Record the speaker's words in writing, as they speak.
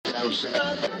You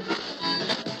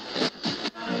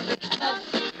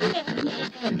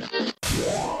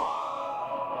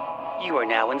are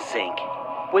now in sync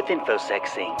with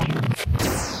InfoSecSync.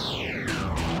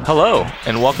 Hello,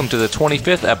 and welcome to the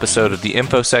 25th episode of the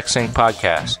InfoSecSync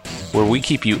podcast, where we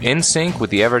keep you in sync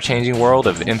with the ever-changing world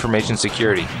of information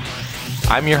security.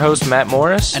 I'm your host, Matt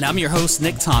Morris. And I'm your host,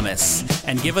 Nick Thomas.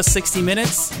 And give us 60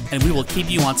 minutes, and we will keep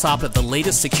you on top of the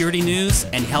latest security news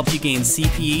and help you gain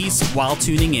CPEs while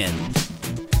tuning in.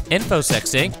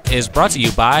 InfoSecSync is brought to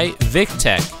you by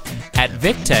VicTech. At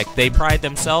VicTech, they pride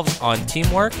themselves on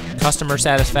teamwork, customer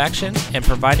satisfaction, and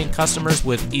providing customers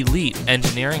with elite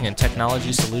engineering and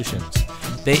technology solutions.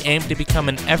 They aim to become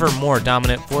an ever more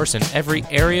dominant force in every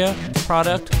area,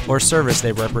 product, or service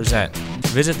they represent.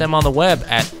 Visit them on the web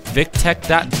at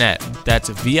victech.net. That's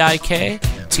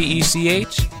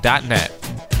VIKTECH.net.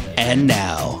 And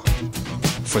now,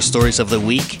 for stories of the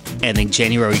week ending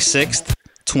January 6th,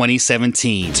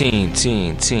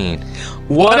 2017.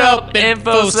 What up,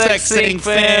 InfoSecSync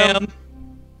fam?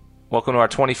 Welcome to our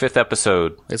 25th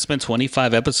episode. It's been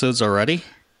 25 episodes already?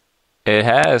 It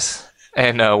has.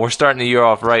 And we're starting the year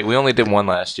off right. We only did one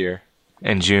last year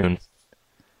in June.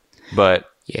 But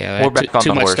yeah, we're back on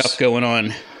the horse. Too much stuff going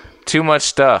on. Too much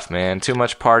stuff, man. Too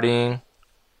much partying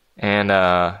and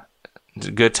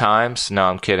good times. No,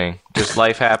 I'm kidding. Just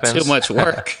life happens. Too much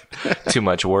work. Too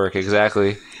much work,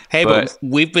 exactly. Hey, but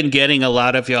we've been getting a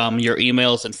lot of your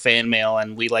emails and fan mail,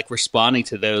 and we like responding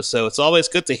to those. So it's always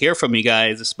good to hear from you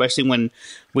guys, especially when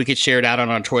we could share it out on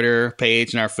our Twitter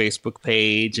page and our Facebook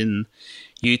page and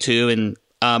YouTube. And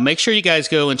make sure you guys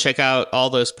go and check out all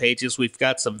those pages. We've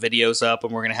got some videos up,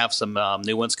 and we're going to have some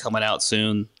new ones coming out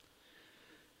soon.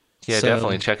 Yeah,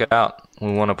 definitely check it out.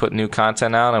 We want to put new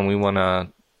content out, and we want to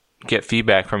get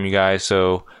feedback from you guys.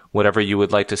 So whatever you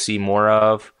would like to see more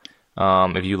of,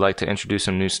 if you'd like to introduce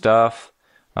some new stuff,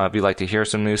 if you'd like to hear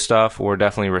some new stuff, we're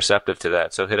definitely receptive to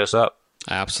that. So hit us up.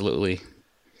 Absolutely.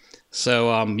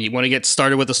 So you want to get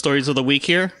started with the stories of the week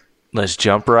here? Let's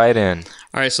jump right in.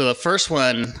 All right. So the first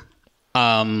one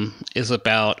is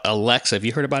about Alexa. Have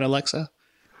you heard about Alexa?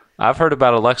 I've heard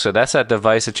about Alexa. That's that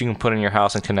device that you can put in your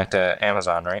house and connect to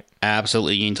Amazon, right?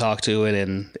 Absolutely. You can talk to it,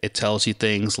 and it tells you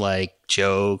things like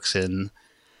jokes and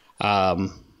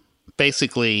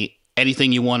basically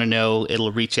anything you want to know.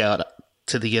 It'll reach out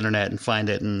to the internet and find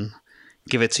it and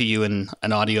give it to you in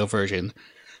an audio version.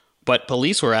 But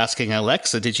police were asking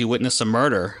Alexa, did you witness a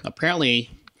murder?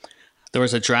 Apparently, there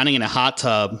was a drowning in a hot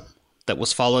tub that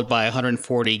was followed by a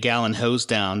 140-gallon hose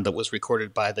down that was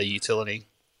recorded by the utility.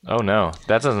 Oh, no.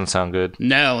 That doesn't sound good.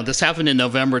 No, this happened in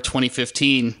November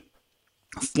 2015.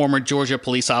 Former Georgia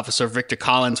police officer Victor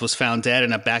Collins was found dead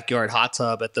in a backyard hot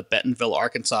tub at the Bentonville,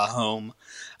 Arkansas home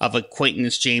of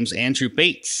acquaintance James Andrew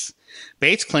Bates.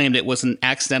 Bates claimed it was an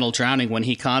accidental drowning when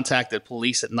he contacted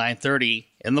police at 9:30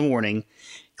 in the morning,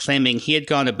 claiming he had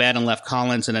gone to bed and left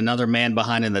Collins and another man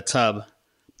behind in the tub.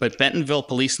 But Bentonville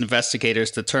police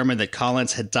investigators determined that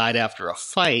Collins had died after a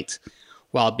fight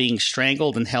while being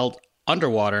strangled and held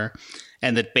underwater,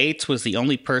 and that Bates was the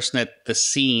only person at the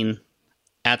scene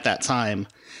at that time.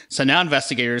 So now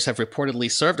investigators have reportedly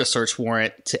served a search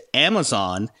warrant to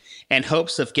Amazon in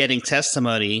hopes of getting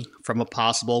testimony from a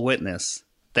possible witness,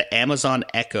 the Amazon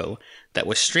Echo, that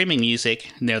was streaming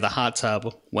music near the hot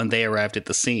tub when they arrived at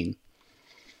the scene.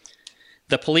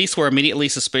 The police were immediately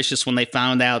suspicious when they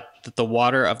found out that the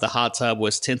water of the hot tub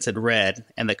was tinted red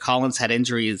and that Collins had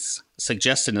injuries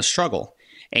suggesting a struggle,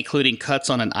 including cuts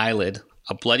on an eyelid,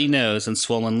 a bloody nose, and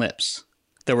swollen lips.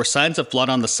 There were signs of blood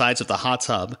on the sides of the hot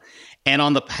tub and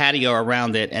on the patio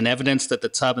around it, and evidence that the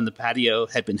tub and the patio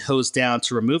had been hosed down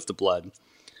to remove the blood.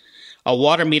 A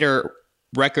water meter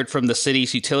record from the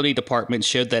city's utility department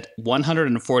showed that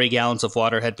 140 gallons of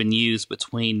water had been used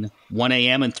between 1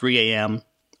 a.m. and 3 a.m.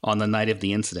 on the night of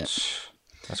the incident.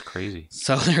 That's crazy.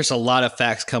 So there's a lot of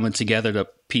facts coming together to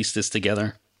piece this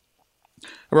together.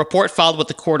 A report filed with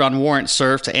the court on warrant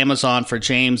served to Amazon for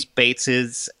James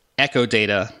Bates's Echo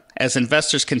data. As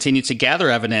investors continue to gather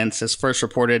evidence, as first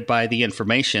reported by The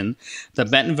Information, the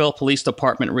Bentonville Police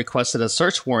Department requested a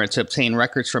search warrant to obtain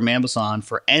records from Amazon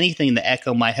for anything the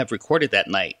Echo might have recorded that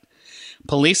night.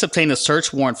 Police obtained a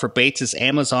search warrant for Bates's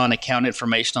Amazon account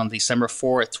information on December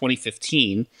 4th,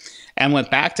 2015, and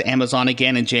went back to Amazon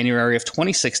again in January of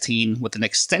 2016 with an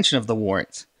extension of the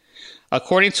warrant.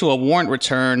 According to a warrant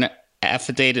return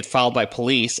affidavit filed by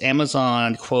police,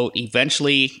 Amazon, quote,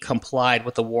 eventually complied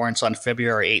with the warrants on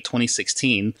February 8,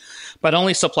 2016, but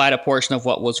only supplied a portion of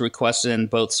what was requested in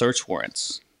both search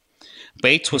warrants.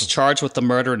 Bates was charged with the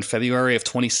murder in February of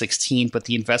 2016, but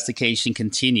the investigation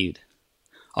continued.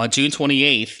 On June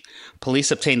 28th,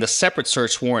 police obtained a separate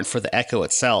search warrant for the Echo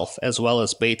itself, as well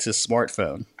as Bates'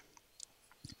 smartphone.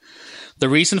 The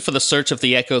reason for the search of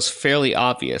the Echo is fairly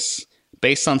obvious,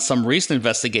 based on some recent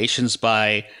investigations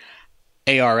by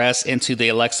ARS into the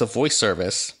Alexa voice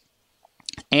service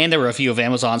and a review of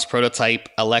Amazon's prototype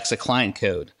Alexa client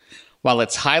code. While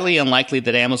it's highly unlikely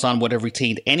that Amazon would have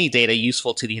retained any data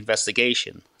useful to the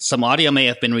investigation, some audio may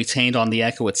have been retained on the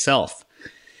Echo itself.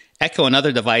 Echo and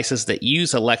other devices that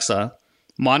use Alexa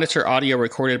monitor audio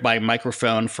recorded by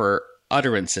microphone for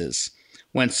utterances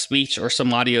when speech or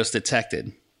some audio is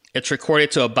detected. It's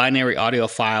recorded to a binary audio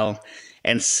file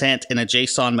and sent in a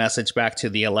JSON message back to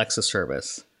the Alexa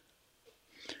service.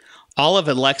 All of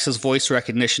Alexa's voice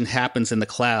recognition happens in the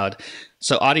cloud,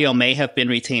 so audio may have been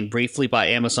retained briefly by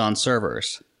Amazon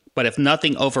servers. But if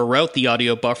nothing overwrote the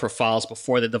audio buffer files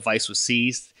before the device was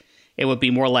seized, it would be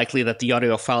more likely that the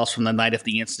audio files from the night of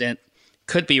the incident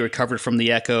could be recovered from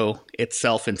the Echo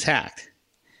itself intact.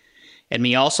 It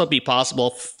may also be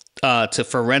possible to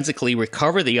forensically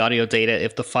recover the audio data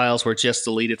if the files were just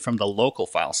deleted from the local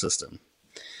file system.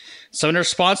 So in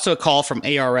response to a call from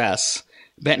ARS,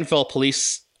 Bentonville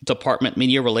Police Department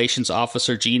Media Relations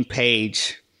Officer Gene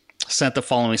Page sent the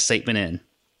following statement in.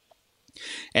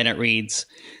 And it reads,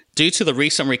 due to the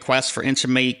recent request for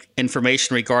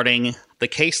information regarding the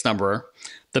case number,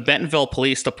 the Bentonville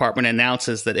Police Department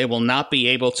announces that it will not be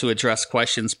able to address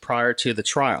questions prior to the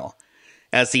trial.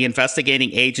 As the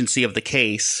investigating agency of the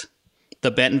case,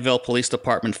 the Bentonville Police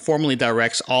Department formally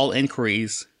directs all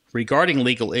inquiries regarding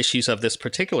legal issues of this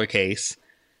particular case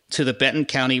to the Benton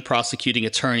County Prosecuting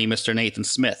Attorney, Mr. Nathan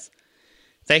Smith.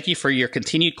 Thank you for your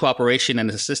continued cooperation and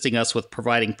assisting us with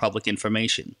providing public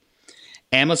information.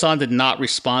 Amazon did not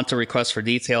respond to requests for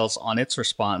details on its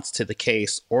response to the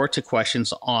case or to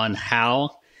questions on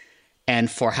how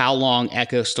and for how long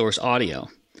Echo stores audio.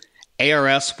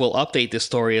 ARS will update this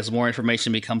story as more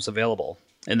information becomes available.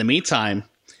 In the meantime,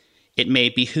 it may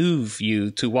behoove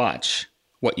you to watch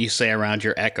what you say around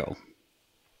your Echo.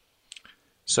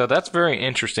 So that's very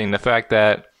interesting. The fact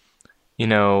that,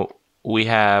 we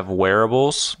have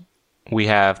wearables, we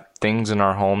have things in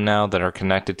our home now that are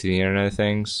connected to the Internet of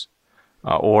Things,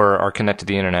 or are connected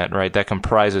to the Internet, right? That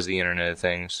comprises the Internet of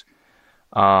Things.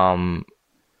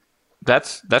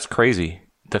 That's crazy.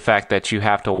 The fact that you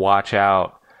have to watch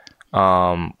out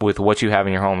with what you have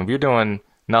in your home. If you're doing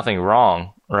nothing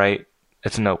wrong, right,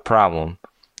 it's no problem.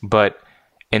 But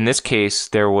in this case,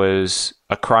 there was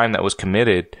a crime that was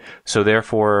committed, so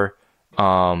therefore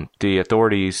the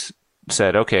authorities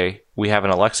said, okay, we have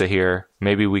an Alexa here.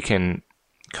 Maybe we can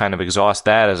kind of exhaust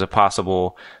that as a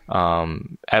possible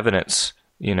evidence,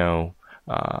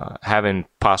 having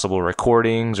possible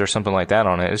recordings or something like that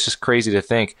on it. It's just crazy to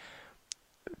think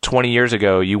 20 years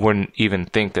ago, you wouldn't even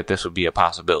think that this would be a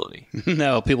possibility.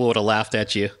 No, people would have laughed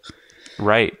at you.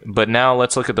 Right. But now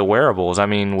let's look at the wearables. I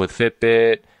mean, with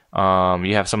Fitbit,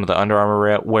 you have some of the Under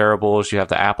Armour wearables, you have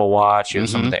the Apple Watch, you have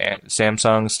some of the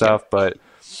Samsung stuff, but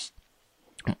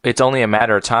it's only a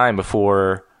matter of time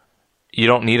before you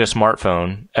don't need a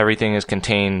smartphone. Everything is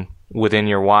contained within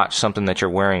your watch, something that you're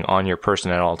wearing on your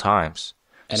person at all times.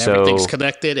 And everything's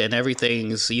connected, and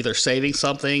everything's either saving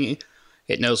something,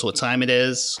 it knows what time it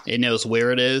is, it knows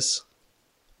where it is.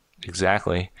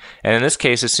 Exactly. And in this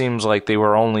case, it seems like they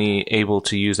were only able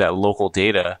to use that local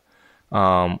data,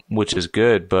 which is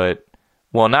good, but,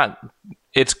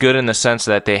 it's good in the sense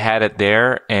that they had it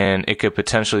there, and it could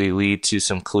potentially lead to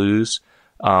some clues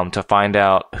to find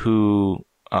out who,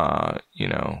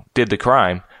 did the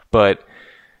crime. But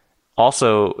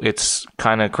also, it's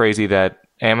kind of crazy that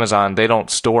Amazon, they don't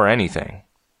store anything.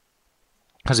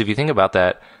 Because if you think about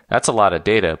that, that's a lot of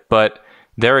data. But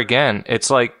there again, it's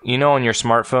like, on your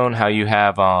smartphone, how you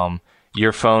have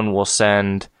your phone will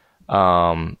send,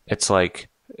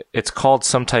 it's called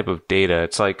some type of data.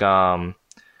 It's like not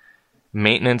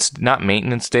maintenance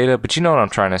data, but you know what I'm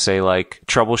trying to say, like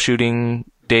troubleshooting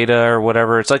data or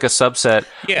whatever. It's like a subset.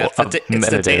 Yeah, it's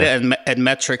the data and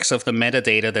metrics of the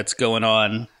metadata that's going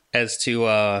on as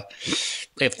to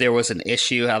if there was an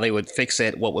issue, how they would fix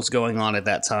it, what was going on at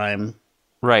that time.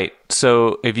 Right.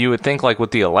 So if you would think like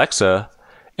with the Alexa,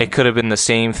 it could have been the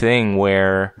same thing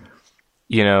where,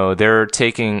 they're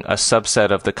taking a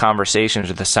subset of the conversations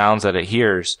or the sounds that it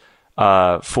hears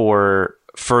for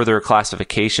further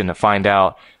classification to find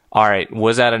out, all right,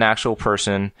 was that an actual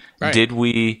person? Right. Did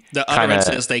we... The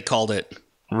utterances, they called it.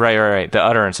 Right. The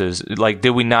utterances. Like,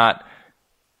 did we not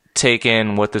take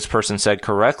in what this person said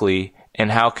correctly? And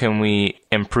how can we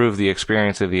improve the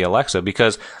experience of the Alexa?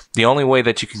 Because the only way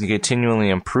that you can continually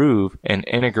improve and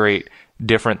integrate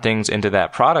different things into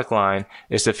that product line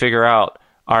is to figure out,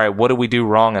 all right, what do we do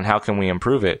wrong and how can we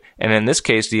improve it? And in this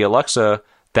case, the Alexa,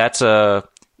 that's a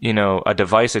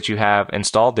device that you have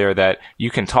installed there that you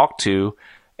can talk to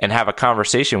and have a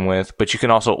conversation with, but you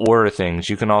can also order things.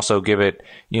 You can also give it,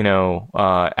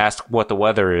 ask what the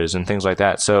weather is and things like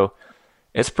that. So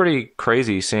it's pretty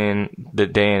crazy seeing the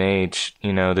day and age,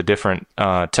 the different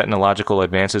technological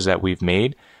advances that we've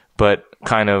made, but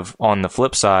kind of on the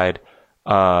flip side,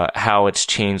 how it's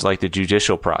changed like the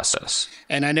judicial process.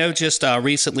 And I know just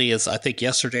recently, as I think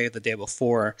yesterday or the day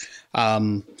before,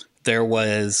 there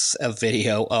was a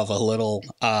video of a little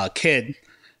kid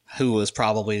who was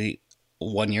probably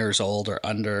 1 year old or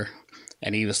under,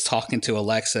 and he was talking to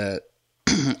Alexa,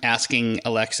 asking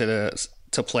Alexa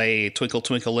to play Twinkle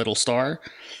Twinkle Little Star,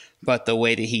 but the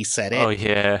way that he said it,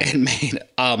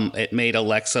 it made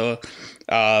Alexa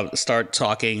start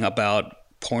talking about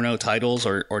porno titles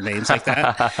or names like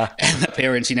that, and the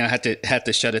parents, had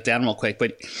to shut it down real quick.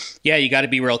 But yeah, you got to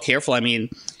be real careful. I mean,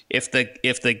 if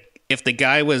the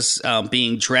guy was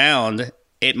being drowned,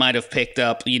 it might have picked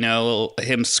up,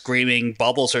 him screaming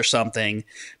bubbles or something,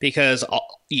 because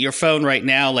your phone right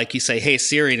now, like you say, hey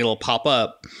Siri, and it'll pop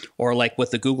up, or like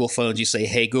with the Google phones, you say,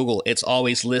 hey Google, it's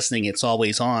always listening, it's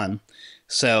always on.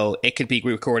 So it could be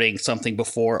recording something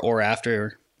before or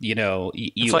after,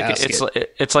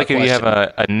 it's like if you have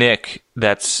a NIC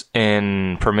that's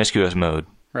in promiscuous mode,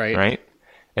 right?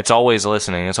 It's always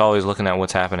listening. It's always looking at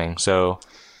what's happening. So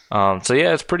yeah,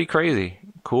 it's pretty crazy.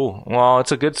 Cool. Well,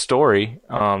 it's a good story.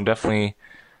 Definitely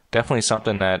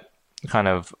something that kind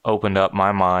of opened up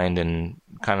my mind and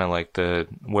kind of like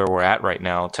where we're at right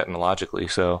now technologically.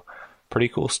 So pretty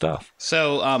cool stuff.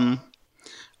 So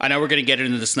I know we're going to get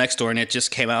into this next story, and it just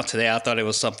came out today. I thought it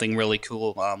was something really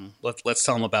cool. Let's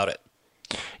tell them about it.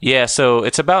 Yeah, so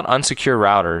it's about unsecure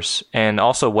routers and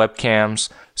also webcams.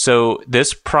 So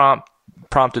this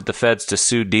prompted the feds to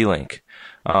sue D-Link.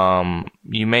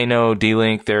 You may know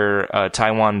D-Link. They're a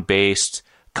Taiwan-based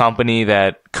company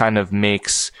that kind of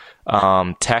makes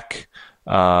tech,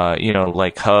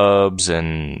 like hubs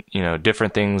and,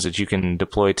 different things that you can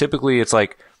deploy. Typically, it's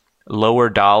like lower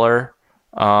dollar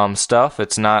stuff.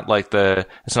 It's not like a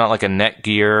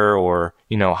Netgear or,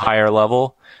 higher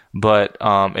level, but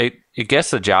it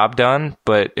gets the job done,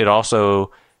 but it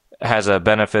also has a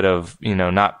benefit of,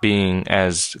 not being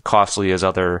as costly as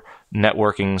other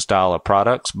networking style of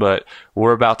products. But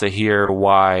we're about to hear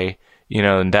why,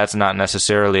 that's not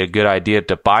necessarily a good idea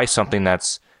to buy something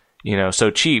that's,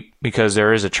 so cheap, because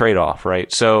there is a trade-off,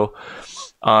 right? So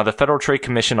the Federal Trade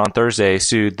Commission on Thursday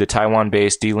sued the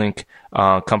Taiwan-based D-Link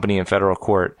company in federal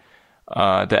court.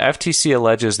 The FTC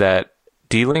alleges that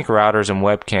D-Link routers and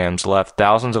webcams left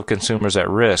thousands of consumers at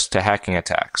risk to hacking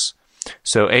attacks.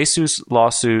 So ASUS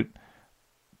lawsuit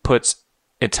puts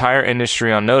entire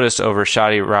industry on notice over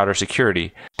shoddy router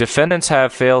security. Defendants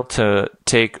have failed to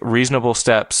take reasonable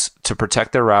steps to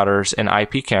protect their routers and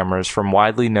IP cameras from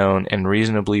widely known and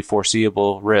reasonably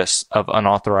foreseeable risks of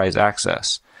unauthorized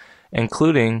access,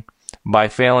 including by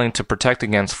failing to protect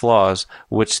against flaws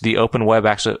which the Open Web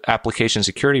Application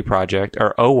Security Project,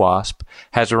 or OWASP,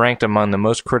 has ranked among the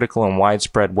most critical and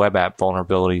widespread web app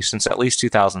vulnerabilities since at least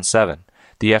 2007,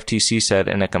 the FTC said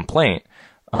in a complaint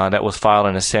that was filed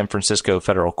in a San Francisco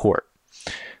federal court.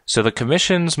 So the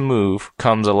commission's move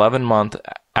comes 11 months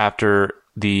after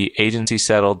the agency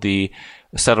settled with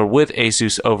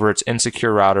ASUS over its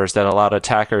insecure routers that allowed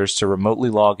attackers to remotely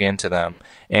log into them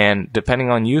and, depending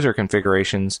on user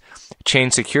configurations,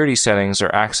 change security settings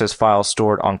or access files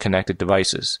stored on connected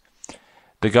devices.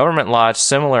 The government lodged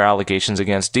similar allegations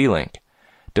against D-Link.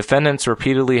 Defendants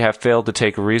repeatedly have failed to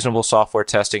take reasonable software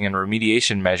testing and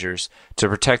remediation measures to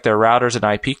protect their routers and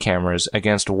IP cameras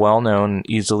against well-known and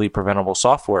easily preventable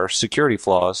software security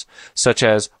flaws, such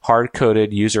as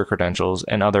hard-coded user credentials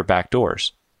and other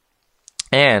backdoors,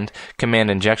 and command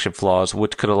injection flaws,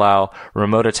 which could allow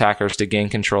remote attackers to gain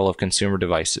control of consumer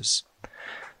devices.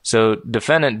 So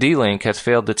defendant D-Link has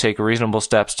failed to take reasonable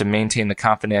steps to maintain the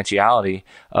confidentiality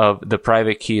of the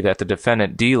private key that the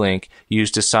defendant D-Link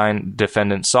used to sign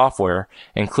defendant software,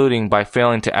 including by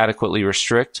failing to adequately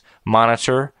restrict,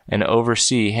 monitor, and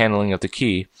oversee handling of the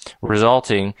key,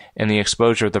 resulting in the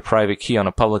exposure of the private key on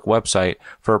a public website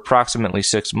for approximately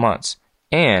 6 months.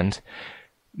 And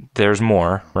there's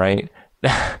more, right?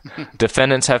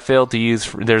 Defendants have failed to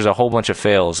use, there's a whole bunch of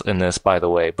fails in this, by the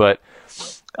way, but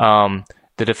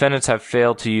the defendants have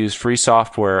failed to use free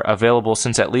software available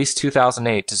since at least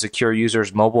 2008 to secure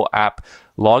users' mobile app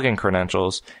login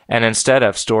credentials, and instead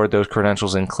have stored those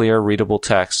credentials in clear, readable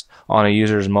text on a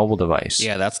user's mobile device.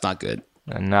 Yeah, that's not good.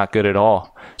 And not good at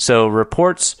all. So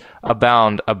reports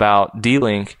abound about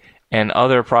D-Link and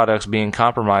other products being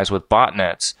compromised with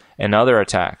botnets and other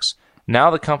attacks.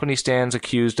 Now the company stands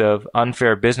accused of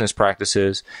unfair business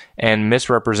practices and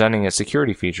misrepresenting its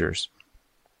security features.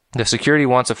 The security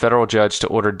wants a federal judge to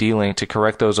order D-Link to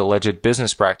correct those alleged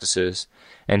business practices,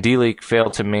 and D-Link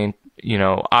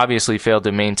obviously failed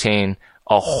to maintain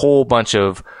a whole bunch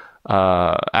of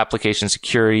application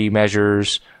security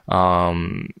measures,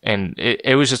 and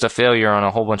it was just a failure on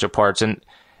a whole bunch of parts. And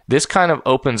this kind of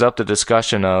opens up the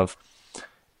discussion of,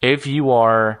 if you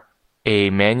are a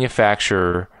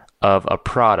manufacturer of a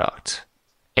product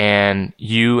and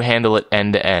you handle it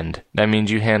end to end, that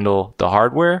means you handle the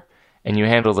hardware and you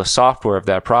handle the software of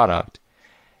that product,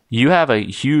 you have a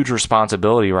huge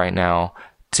responsibility right now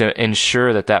to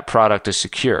ensure that that product is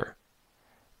secure.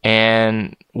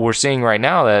 And we're seeing right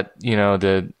now that,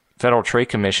 the Federal Trade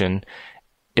Commission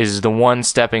is the one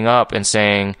stepping up and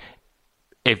saying,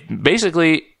 if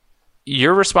basically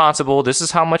you're responsible, this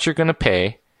is how much you're going to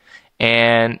pay.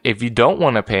 And if you don't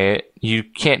want to pay it, you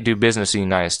can't do business in the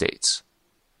United States.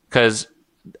 Because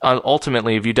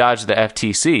ultimately, if you dodge the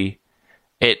FTC,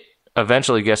 it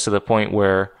eventually gets to the point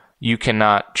where you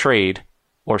cannot trade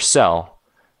or sell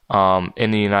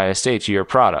in the United States your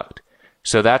product.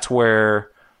 So that's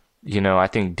where, I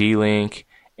think D-Link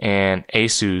and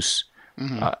Asus,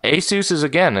 Asus is,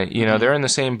 again, they're in the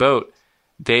same boat.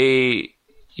 They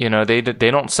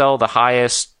don't sell the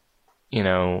highest,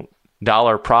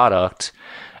 dollar product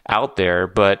out there,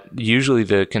 but usually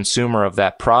the consumer of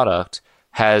that product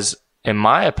has, in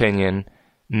my opinion,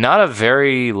 not a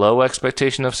very low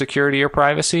expectation of security or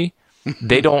privacy.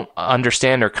 They don't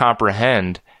understand or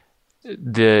comprehend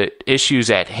the issues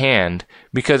at hand,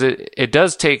 because it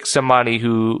does take somebody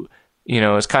who,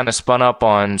 is kind of spun up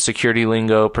on security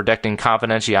lingo, protecting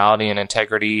confidentiality and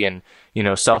integrity and,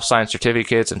 self-signed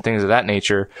certificates and things of that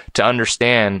nature to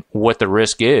understand what the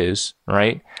risk is,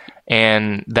 right?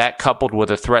 And that coupled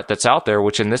with a threat that's out there,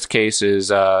 which in this case is,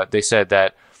 they said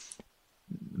that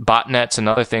botnets and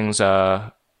other things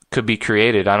could be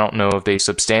created. I don't know if they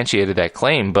substantiated that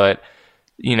claim, but,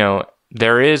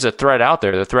 there is a threat out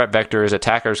there. The threat vector is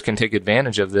attackers can take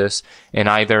advantage of this and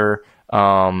either,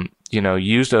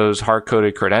 use those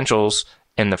hard-coded credentials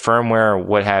in the firmware or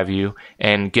what have you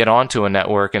and get onto a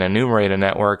network and enumerate a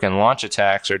network and launch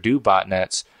attacks or do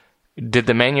botnets. Did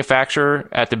the manufacturer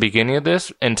at the beginning of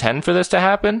this intend for this to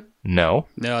happen? No.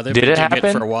 No, they've been doing it happen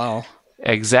it for a while.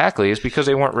 Exactly. It's because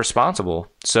they weren't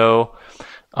responsible. So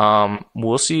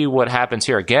we'll see what happens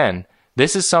here. Again,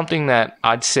 this is something that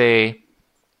I'd say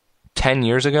 10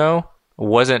 years ago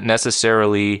wasn't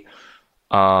necessarily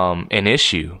an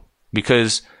issue,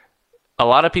 because a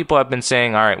lot of people have been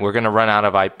saying, all right, we're going to run out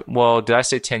of IP. Well, did I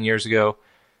say 10 years ago?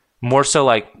 More so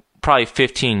like probably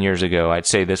 15 years ago, I'd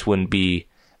say this wouldn't be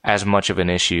as much of an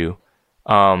issue.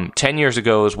 10 years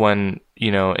ago is when,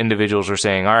 individuals were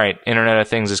saying, all right, Internet of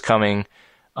Things is coming.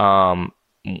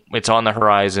 It's on the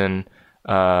horizon,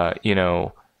 and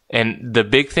the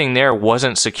big thing there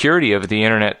wasn't security of the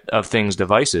Internet of Things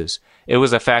devices. It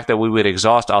was the fact that we would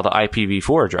exhaust all the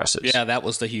IPv4 addresses. Yeah, that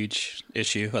was the huge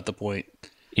issue at the point.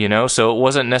 So it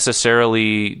wasn't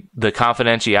necessarily the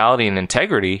confidentiality and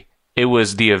integrity. It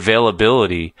was the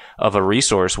availability of a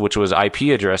resource, which was IP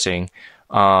addressing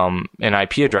and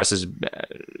IP addresses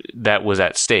that was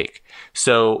at stake.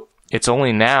 So it's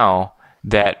only now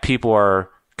that people are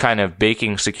kind of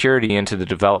baking security into the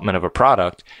development of a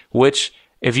product, which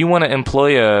if you want to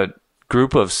employ a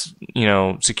group of,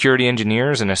 security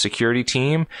engineers and a security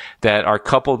team that are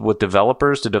coupled with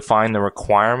developers to define the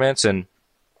requirements and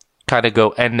kind of go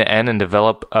end to end and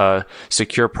develop a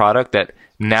secure product that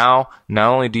now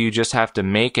not only do you just have to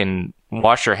make and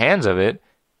wash your hands of it,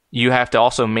 you have to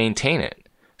also maintain it.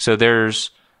 So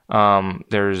there's kind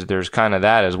of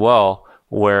that as well,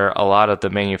 where a lot of the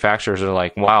manufacturers are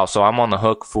like, wow, so I'm on the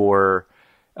hook for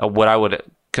what I would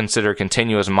consider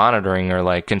continuous monitoring or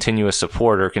like continuous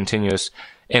support or continuous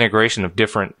integration of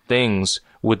different things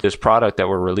with this product that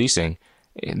we're releasing.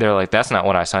 They're like, that's not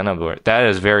what I signed up for. That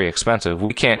is very expensive.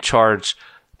 We can't charge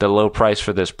the low price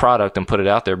for this product and put it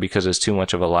out there because it's too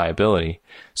much of a liability.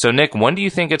 So Nick, when do you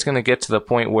think it's going to get to the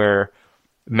point where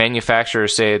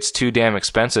manufacturers say it's too damn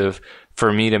expensive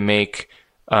for me to make,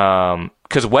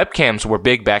 because webcams were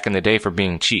big back in the day for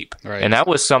being cheap. Right. And that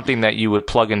was something that you would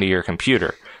plug into your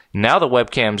computer. Now the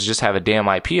webcams just have a damn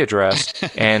IP address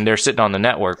and they're sitting on the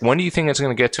network. When do you think it's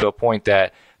going to get to a point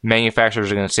that manufacturers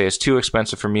are going to say it's too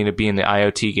expensive for me to be in the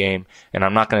IoT game and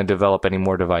I'm not going to develop any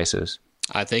more devices?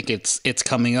 I think it's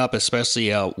coming up,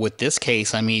 especially with this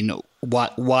case. I mean,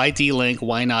 why D-Link?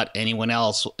 Why not anyone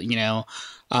else?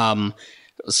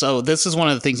 So this is one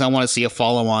of the things I want to see a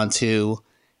follow-on to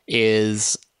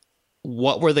is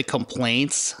what were the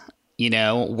complaints?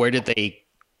 Where did they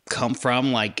come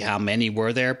from? Like, how many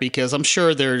were there? Because I'm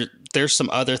sure there's some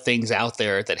other things out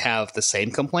there that have the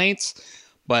same complaints,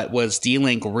 but was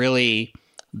D-Link really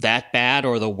that bad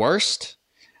or the worst?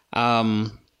 I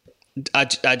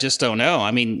just don't know.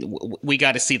 I mean, we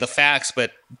got to see the facts,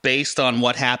 but based on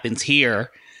what happens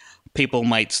here, people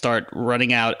might start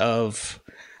running out of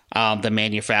the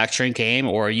manufacturing game,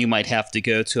 or you might have to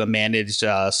go to a managed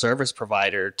service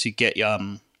provider to get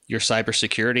your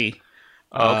cybersecurity.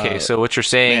 Okay, so what you're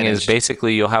saying managed. is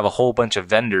basically you'll have a whole bunch of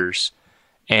vendors,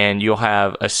 and you'll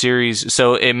have a series.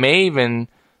 So it may even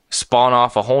spawn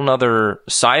off a whole nother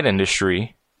side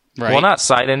industry. Right. Well, not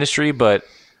side industry, but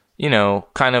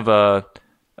kind of a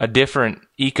different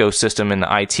ecosystem in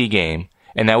the IT game,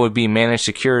 and that would be managed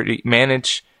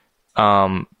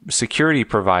security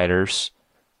providers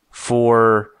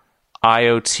for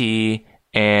IoT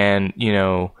and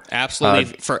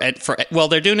Absolutely. Well,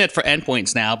 they're doing it for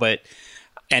endpoints now, but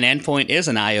an endpoint is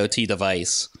an IoT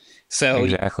device. So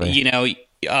exactly.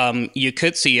 You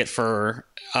could see it for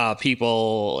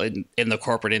people in the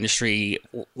corporate industry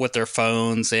with their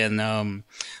phones and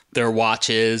their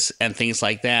watches and things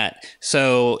like that.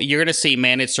 So you're going to see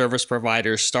managed service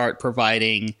providers start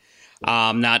providing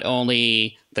not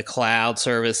only the cloud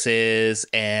services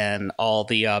and all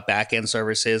the back-end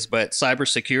services, but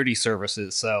cybersecurity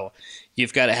services. So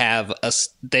you've got to have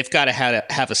they've got to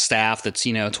have a staff that's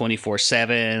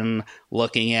 24/7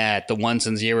 looking at the ones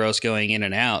and zeros going in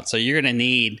and out. So you're going to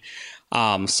need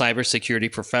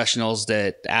cybersecurity professionals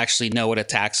that actually know what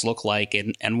attacks look like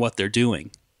and what they're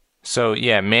doing. So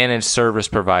yeah, managed service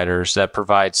providers that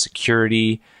provide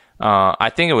security. I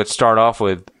think it would start off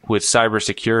with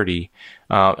cybersecurity.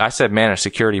 I said managed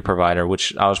security provider,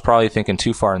 which I was probably thinking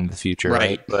too far into the future,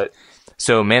 right? But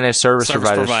so managed service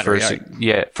providers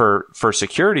for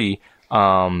security,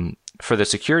 for the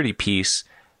security piece,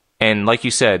 and like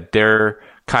you said, they're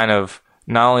kind of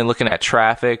not only looking at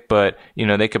traffic, but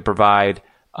they could provide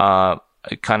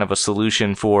kind of a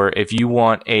solution for if you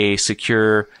want a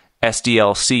secure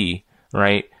SDLC,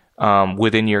 right,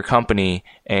 within your company,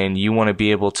 and you want to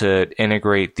be able to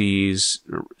integrate these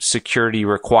security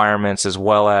requirements as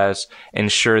well as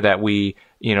ensure that we,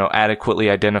 adequately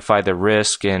identify the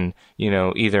risk and,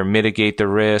 either mitigate the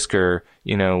risk or,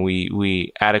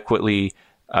 we adequately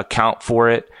account for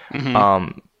it.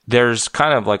 Mm-hmm. There's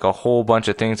kind of like a whole bunch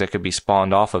of things that could be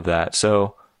spawned off of that.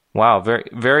 So, wow, very,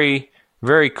 very,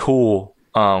 very cool,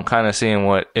 kind of seeing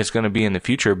what it's going to be in the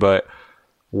future, but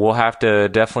we'll have to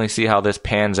definitely see how this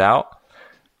pans out.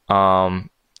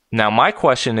 Now, my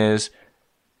question is,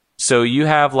 so you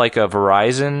have like a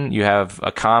Verizon, you have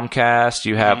a Comcast,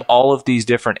 you have all of these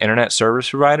different internet service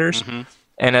providers. Mm-hmm.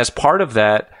 And as part of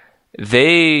that,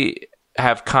 they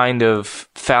have kind of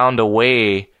found a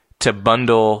way to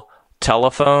bundle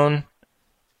telephone,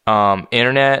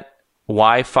 internet,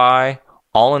 Wi-Fi,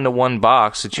 all into one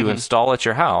box that you install at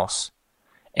your house.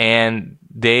 And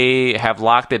they have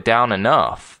locked it down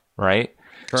enough, right?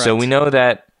 Correct. So we know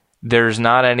that there's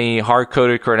not any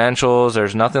hard-coded credentials.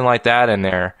 There's nothing like that in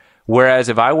there. Whereas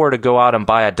if I were to go out and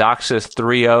buy a DOCSIS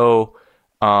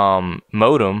 3.0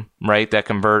 modem, right, that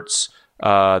converts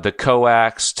the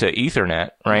coax to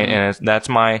Ethernet, right, and that's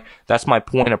my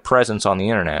point of presence on the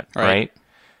internet, right?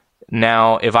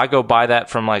 Now, if I go buy that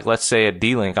from, like, let's say a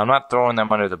D-Link, I'm not throwing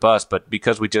them under the bus, but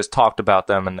because we just talked about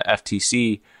them in the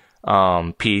FTC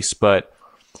piece, but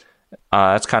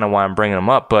that's kind of why I'm bringing them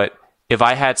up. But if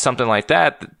I had something like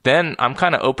that, then I'm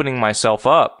kind of opening myself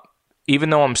up.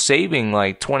 Even though I'm saving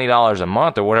like $20 a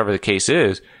month or whatever the case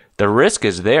is, the risk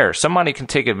is there. Somebody can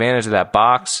take advantage of that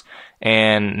box,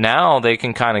 and now they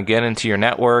can kind of get into your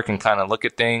network and kind of look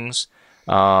at things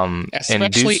and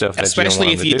do stuff that especially you don't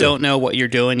want if them you to do. Don't know what you're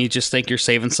doing. You just think you're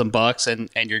saving some bucks, and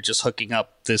you're just hooking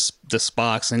up this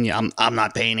box, and I'm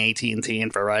not paying AT&T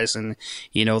and Verizon,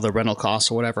 the rental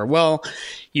costs or whatever. Well,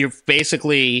 you've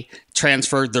basically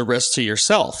transferred the risk to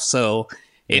yourself. So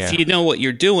if you know what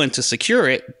you're doing to secure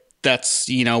it, that's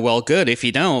well good. If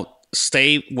you don't,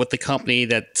 stay with the company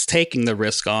that's taking the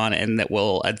risk on and that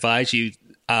will advise you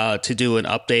to do an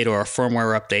update or a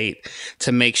firmware update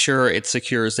to make sure it's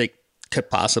secure as it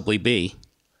could possibly be.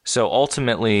 So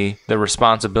ultimately, the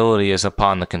responsibility is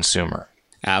upon the consumer.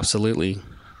 Absolutely.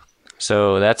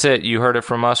 So that's it. You heard it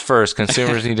from us first.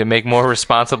 Consumers need to make more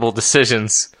responsible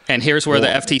decisions. And here's where the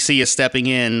FTC is stepping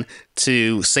in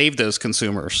to save those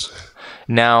consumers.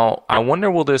 Now, I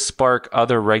wonder, will this spark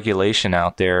other regulation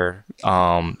out there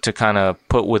to kind of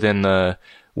put within the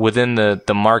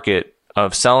market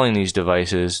of selling these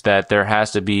devices, that there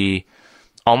has to be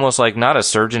almost like not a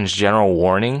Surgeon's General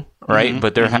warning, right?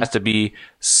 But there has to be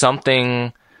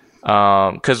something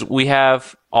because we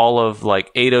have all of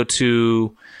like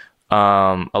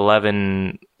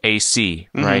 802.11ac,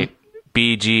 right?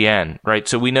 BGN, right?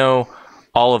 So we know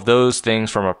all of those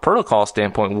things from a protocol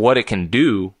standpoint, what it can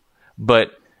do,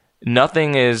 but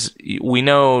nothing is, we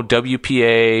know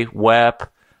WPA, WEP,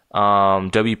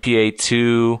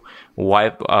 WPA2,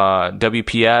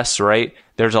 WPS, right?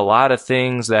 There's a lot of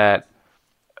things that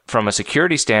from a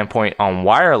security standpoint on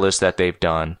wireless that they've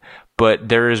done, but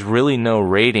there is really no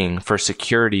rating for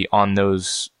security on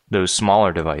those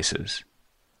smaller devices.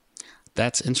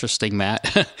 That's interesting,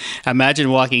 Matt.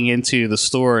 Imagine walking into the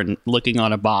store and looking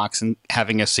on a box and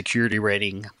having a security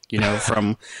rating,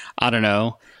 from, I don't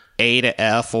know, A to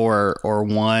F or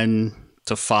 1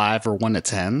 to 5 or 1 to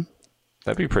 10.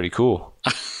 That'd be pretty cool.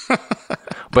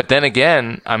 But then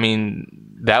again, I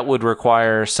mean, that would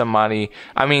require somebody.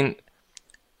 I mean,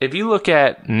 if you look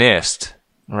at NIST,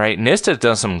 right? NIST has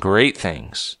done some great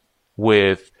things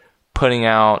with putting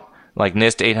out like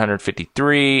NIST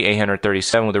 853,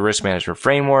 837 with the risk management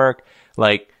framework.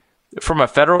 Like from a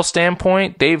federal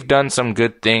standpoint, they've done some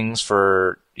good things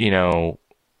for,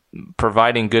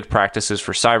 providing good practices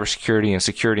for cybersecurity and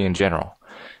security in general.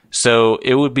 So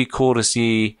it would be cool to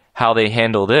see how they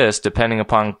handle this depending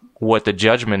upon what the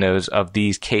judgment is of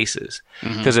these cases.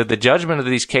 Because if the judgment of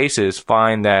these cases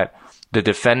find that the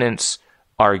defendants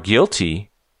are guilty,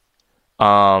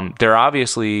 they're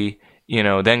obviously,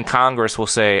 then Congress will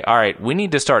say, all right, we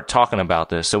need to start talking about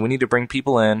this. So we need to bring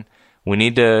people in. We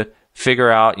need to figure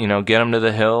out, get them to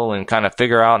the Hill and kind of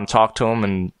figure out and talk to them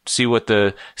and see what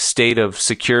the state of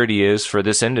security is for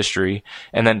this industry.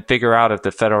 And then figure out if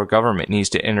the federal government needs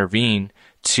to intervene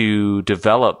to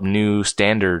develop new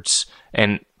standards.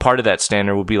 And part of that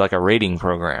standard would be like a rating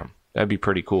program. That'd be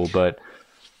pretty cool. But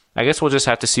I guess we'll just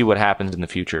have to see what happens in the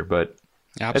future. But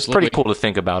Absolutely. It's pretty cool to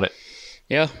think about it.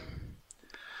 Yeah.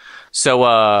 So,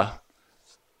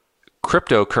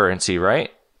 cryptocurrency, right?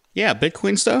 Yeah,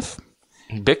 Bitcoin stuff.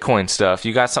 Bitcoin stuff.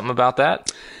 You got something about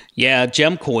that? Yeah,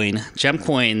 Gemcoin.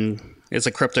 Gemcoin is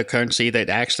a cryptocurrency that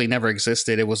actually never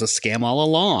existed. It was a scam all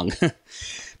along.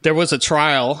 There was a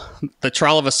trial. The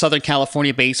trial of a Southern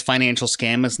California-based financial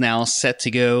scam is now set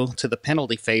to go to the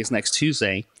penalty phase next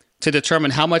Tuesday to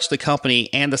determine how much the company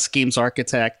and the scheme's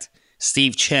architect,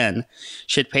 Steve Chen,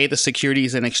 should pay the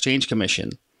Securities and Exchange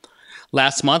Commission.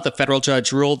 Last month, a federal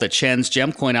judge ruled that Chen's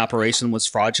Gemcoin operation was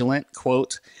fraudulent.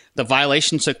 Quote, the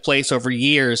violation took place over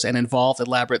years and involved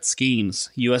elaborate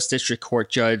schemes, U.S. District Court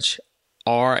Judge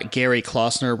R. Gary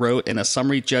Klossner wrote in a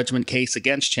summary judgment case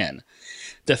against Chen.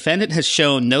 Defendant has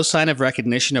shown no sign of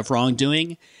recognition of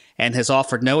wrongdoing and has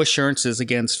offered no assurances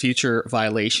against future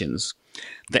violations.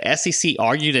 The SEC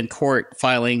argued in court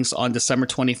filings on December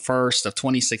 21st of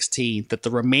 2016 that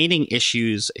the remaining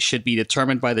issues should be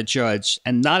determined by the judge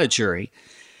and not a jury,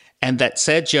 and that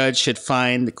said judge should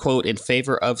find, quote, in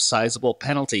favor of sizable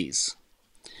penalties.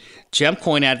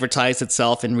 Gemcoin advertised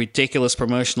itself in ridiculous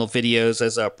promotional videos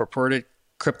as a purported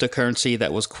cryptocurrency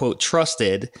that was, quote,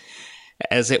 trusted,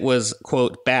 as it was,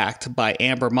 quote, backed by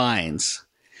Amber Mines.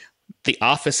 The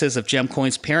offices of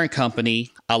Gemcoin's parent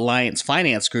company, Alliance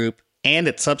Finance Group, and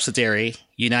its subsidiary,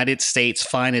 United States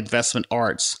Fine Investment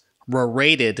Arts, were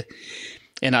raided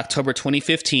in October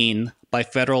 2015 by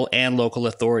federal and local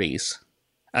authorities.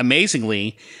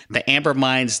 Amazingly, the Amber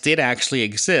Mines did actually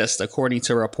exist, according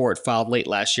to a report filed late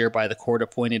last year by the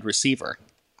court-appointed receiver.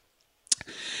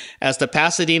 As the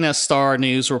Pasadena Star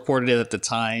News reported at the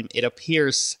time, it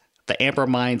appears the Amber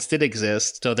Mines did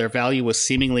exist, though their value was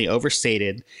seemingly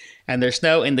overstated, and there's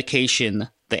no indication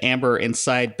the Amber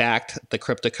Inside backed the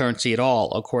cryptocurrency at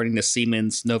all, according to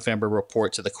Siemens' November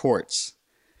report to the courts.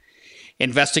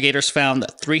 Investigators found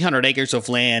 300 acres of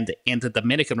land in the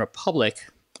Dominican Republic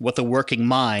with a working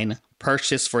mine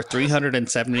purchased for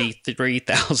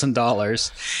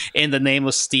 $373,000 in the name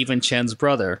of Stephen Chen's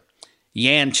brother,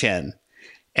 Yan Chen,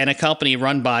 and a company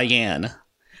run by Yan.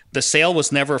 The sale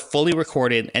was never fully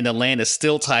recorded, and the land is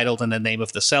still titled in the name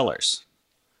of the sellers.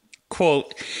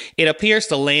 Quote, it appears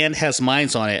the land has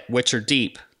mines on it, which are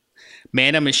deep.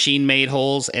 Man and machine-made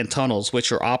holes and tunnels,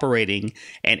 which are operating,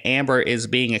 and amber is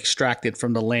being extracted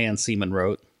from the land, Seaman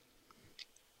wrote.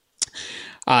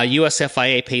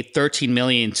 USFIA paid $13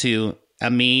 million to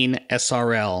Amin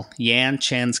SRL, Yan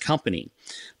Chen's company.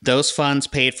 Those funds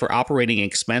paid for operating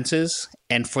expenses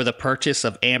and for the purchase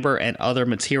of amber and other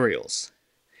materials.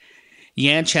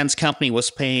 Yan Chen's company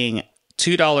was paying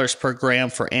 $2 per gram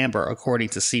for amber, according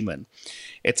to Seaman.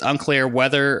 It's unclear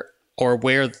whether or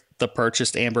where the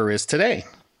purchased amber is today.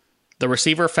 The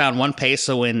receiver found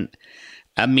 $1 in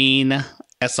Amin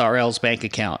SRL's bank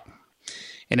account.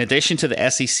 In addition to the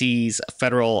SEC's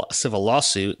federal civil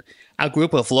lawsuit, A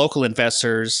group of local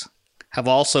investors have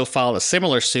also filed a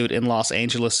similar suit in Los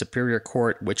Angeles Superior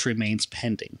Court, which remains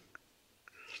pending.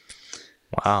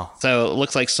 Wow. So it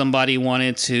looks like somebody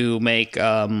wanted to make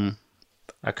a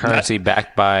currency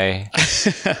backed by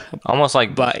almost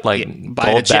like by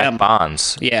gold-backed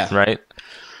bonds. Yeah. Right?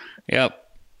 Yep.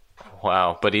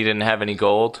 Wow. But he didn't have any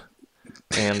gold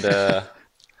and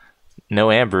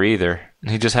no amber either.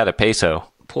 He just had a peso.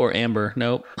 Poor Amber.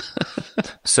 Nope.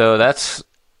 So that's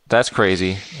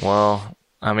crazy. Well,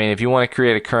 I mean, if you want to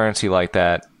create a currency like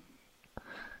that,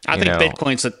 I think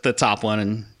Bitcoin's the top one,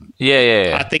 and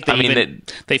yeah. I think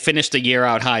they finished the year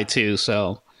out high too.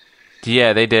 So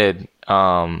yeah, they did.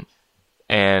 And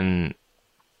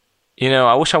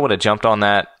I wish I would have jumped on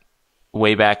that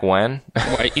way back when.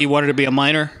 What, you wanted to be a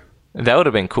miner? That would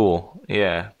have been cool.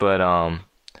 Yeah, but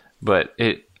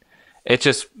it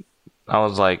just, I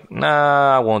was like,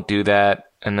 nah, I won't do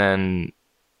that. And then,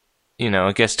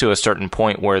 it gets to a certain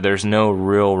point where there's no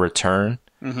real return.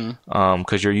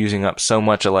 Because you're using up so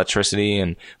much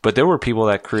electricity, but there were people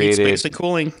that created space and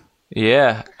cooling.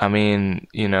 Yeah, I mean,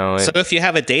 so if you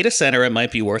have a data center, it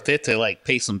might be worth it to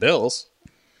pay some bills.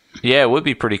 Yeah, it would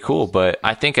be pretty cool, but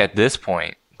I think at this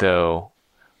point, though,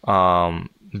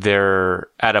 they're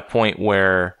at a point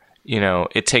where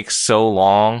it takes so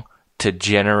long to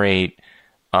generate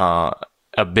a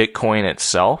Bitcoin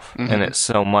itself, and it's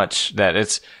so much that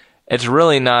it's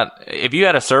really not. If you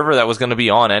had a server that was going to be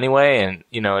on anyway, and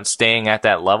it's staying at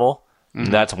that level,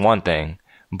 that's one thing.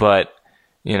 But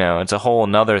it's a whole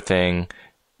nother thing.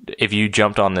 If you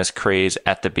jumped on this craze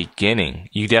at the beginning,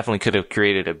 you definitely could have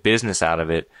created a business out of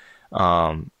it.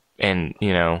 And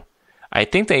I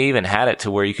think they even had it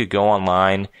to where you could go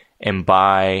online and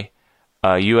buy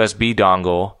a USB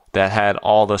dongle that had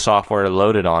all the software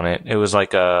loaded on it. It was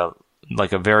like a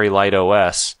very light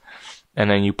OS, and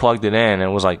then you plugged it in. And it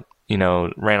was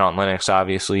ran on Linux,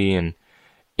 obviously, and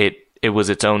it was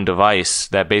its own device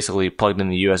that basically plugged in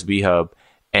the USB hub,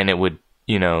 and it would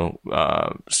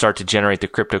start to generate the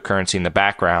cryptocurrency in the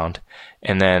background,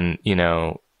 and then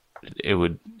it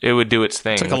would do its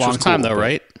thing. It took a long time though,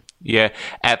 right? Yeah.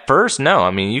 At first, no.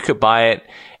 I mean, you could buy it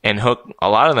and hook a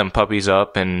lot of them puppies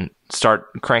up and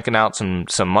start cranking out some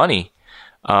money.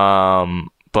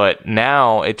 But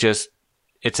now it's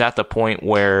at the point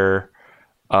where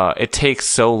it takes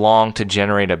so long to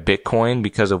generate a Bitcoin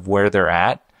because of where they're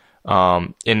at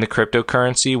in the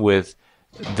cryptocurrency, with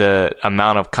the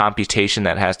amount of computation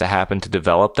that has to happen to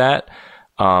develop that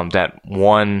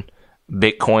one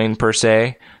Bitcoin per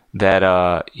se, that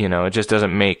it just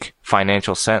doesn't make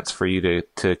financial sense for you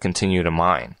to continue to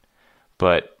mine.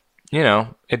 But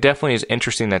it definitely is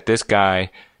interesting that this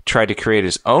guy tried to create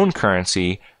his own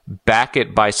currency, back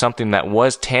it by something that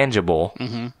was tangible,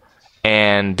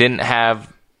 and didn't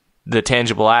have the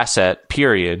tangible asset,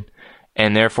 period,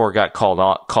 and therefore got called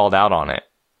out on it.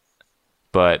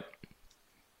 But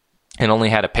it only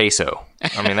had a peso.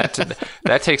 I mean,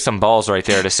 that takes some balls right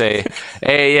there to say,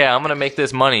 hey, yeah, I'm going to make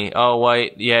this money. Oh,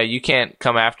 wait, yeah, you can't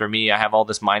come after me. I have all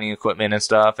this mining equipment and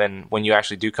stuff. And when you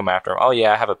actually do come after, oh,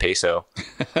 yeah, I have a peso.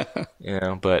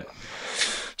 But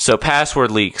so password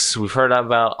leaks, we've heard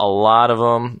about a lot of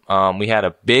them. We had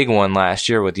a big one last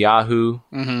year with Yahoo.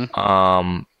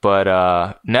 But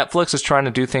Netflix is trying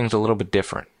to do things a little bit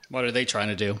different. What are they trying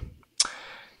to do?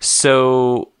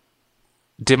 So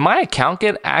did my account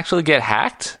actually get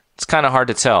hacked? It's kind of hard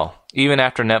to tell, even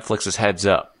after Netflix's heads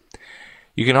up.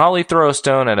 You can hardly throw a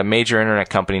stone at a major internet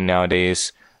company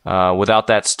nowadays without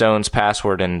that stone's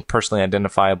password and personally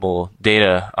identifiable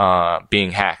data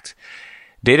being hacked.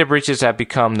 Data breaches have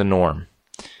become the norm.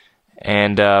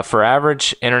 And for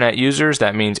average internet users,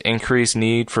 that means increased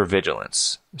need for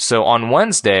vigilance. So on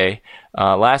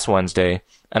last Wednesday,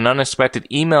 an unexpected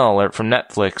email alert from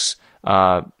Netflix.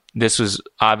 This was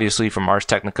obviously from Ars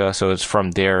Technica, so it's from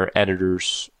their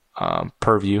editor's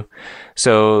purview.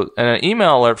 So an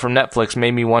email alert from Netflix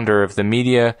made me wonder if the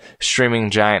media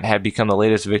streaming giant had become the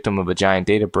latest victim of a giant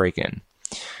data break-in.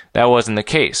 That wasn't the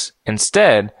case.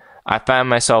 Instead, I found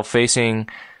myself facing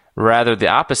rather the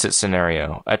opposite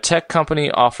scenario, a tech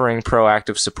company offering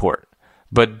proactive support.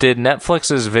 But did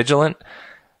Netflix's vigilant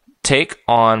take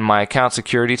on my account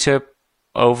security tip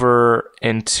over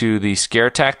into the scare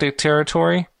tactic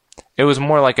territory? It was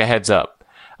more like a heads up.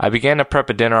 I began to prep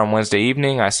a dinner on Wednesday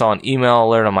evening. I saw an email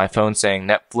alert on my phone saying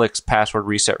Netflix password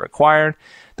reset required.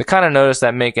 The kind of notice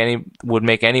that would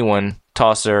make anyone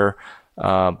toss their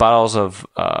bottles of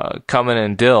cumin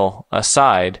and dill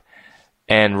aside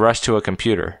and rush to a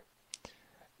computer.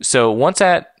 So once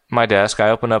at my desk, I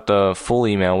opened up the full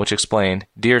email, which explained,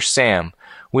 "Dear Sam,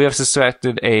 we have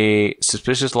suspected a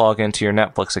suspicious login to your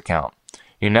Netflix account.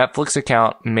 Your Netflix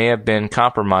account may have been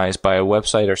compromised by a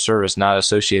website or service not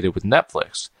associated with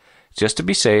Netflix. Just to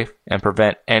be safe and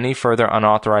prevent any further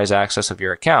unauthorized access of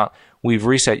your account, we've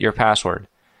reset your password.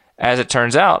 As it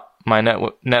turns out, my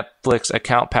Netflix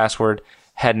account password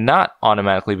had not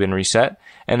automatically been reset,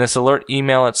 and this alert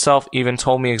email itself even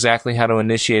told me exactly how to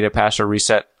initiate a password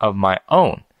reset of my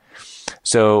own.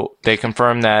 So they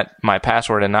confirmed that my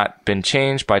password had not been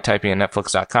changed by typing in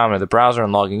netflix.com into the browser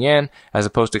and logging in, as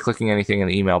opposed to clicking anything in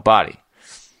the email body.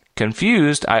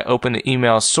 Confused, I opened the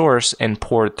email source and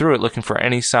poured through it looking for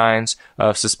any signs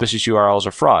of suspicious URLs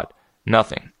or fraud.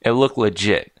 Nothing. It looked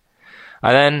legit.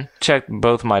 I then checked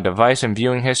both my device and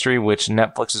viewing history, which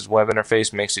Netflix's web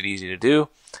interface makes it easy to do.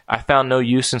 I found no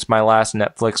use since my last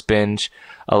Netflix binge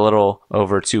a little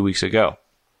over 2 weeks ago.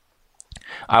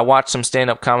 I watched some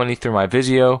stand-up comedy through my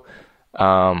Vizio.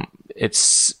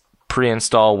 It's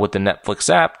pre-installed with the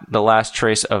Netflix app, the last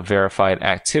trace of verified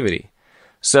activity.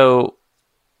 So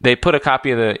they put a copy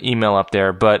of the email up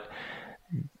there, but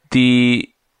the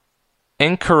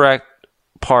incorrect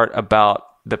part about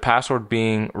the password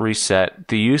being reset,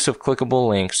 the use of clickable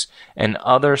links, and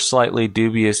other slightly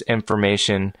dubious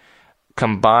information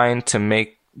combined to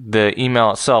make the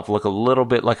email itself look a little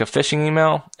bit like a phishing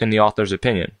email in the author's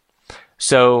opinion.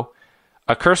 So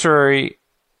a cursory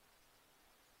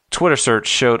Twitter search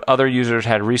showed other users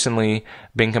had recently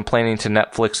been complaining to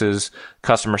Netflix's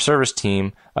customer service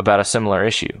team about a similar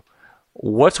issue.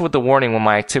 What's with the warning when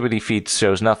my activity feed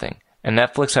shows nothing? And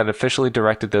Netflix had officially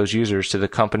directed those users to the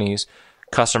company's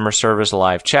customer service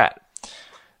live chat.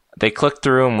 They clicked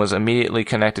through and was immediately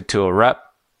connected to a rep.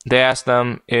 They asked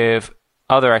them if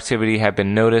other activity had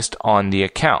been noticed on the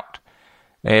account.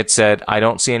 It said, "I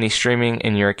don't see any streaming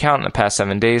in your account in the past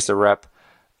 7 days," the rep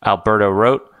Alberto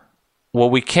wrote.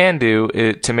 What we can do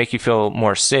to make you feel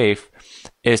more safe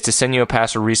is to send you a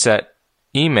password reset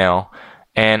email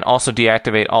and also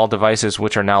deactivate all devices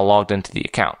which are now logged into the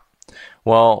account.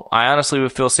 Well, I honestly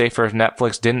would feel safer if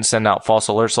Netflix didn't send out false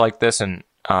alerts like this and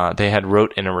they had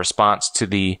wrote in a response to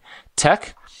the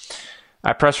tech.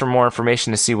 I pressed for more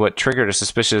information to see what triggered a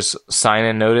suspicious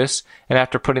sign-in notice, and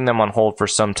after putting them on hold for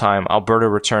some time, Alberto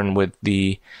returned with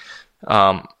the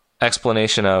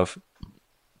explanation of,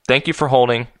 "Thank you for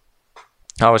holding.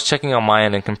 I was checking on my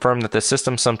end and confirmed that the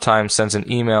system sometimes sends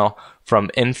an email from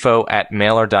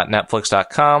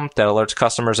info@mailer.netflix.com that alerts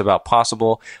customers about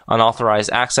possible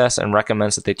unauthorized access and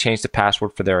recommends that they change the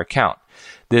password for their account.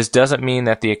 This doesn't mean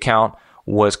that the account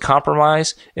was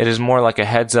compromised. It is more like a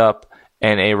heads up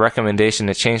and a recommendation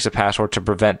to change the password to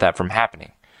prevent that from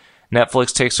happening.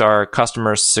 Netflix takes our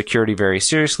customers' security very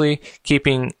seriously.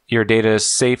 Keeping your data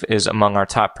safe is among our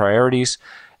top priorities.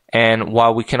 And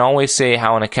while we can always say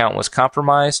how an account was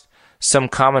compromised, some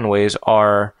common ways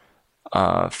are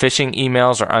phishing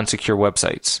emails or unsecure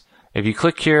websites. If you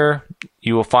click here,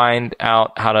 you will find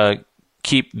out how to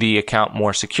keep the account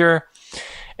more secure."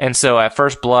 And so at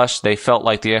first blush, they felt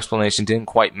like the explanation didn't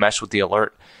quite mesh with the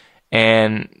alert.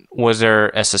 And was there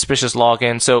a suspicious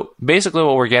login? So basically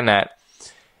what we're getting at,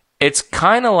 it's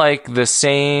kind of like the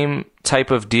same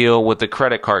type of deal with the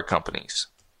credit card companies.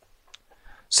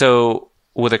 So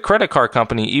with a credit card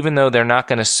company, even though they're not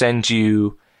going to send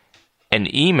you an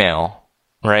email,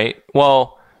 right?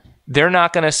 Well, they're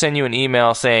not going to send you an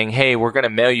email saying, "Hey, we're going to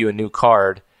mail you a new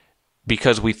card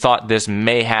because we thought this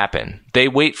may happen." They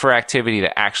wait for activity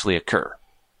to actually occur,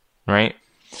 right?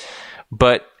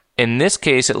 But in this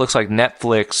case, it looks like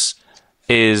Netflix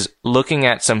is looking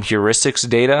at some heuristics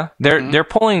data. They're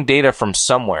pulling data from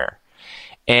somewhere.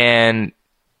 And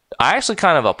I actually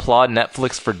kind of applaud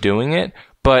Netflix for doing it,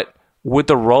 but with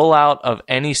the rollout of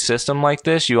any system like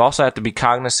this, you also have to be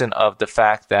cognizant of the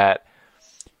fact that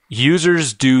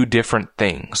users do different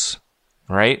things,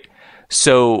 right?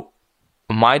 So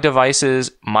my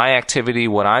devices, my activity,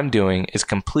 what I'm doing is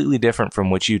completely different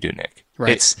from what you do, Nick.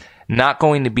 Right. It's not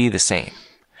going to be the same.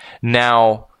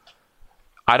 Now,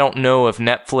 I don't know if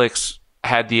Netflix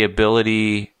had the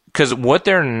ability, because what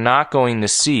they're not going to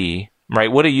see,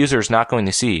 right, what a user is not going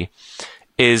to see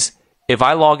is if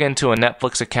I log into a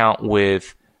Netflix account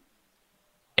with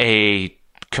a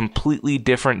completely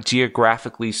different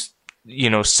geographically,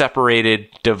 separated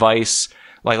device,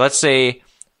 like let's say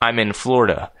I'm in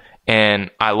Florida and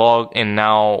I log in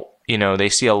now, they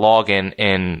see a login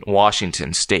in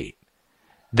Washington State.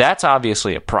 That's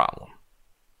obviously a problem,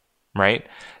 right?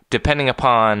 Depending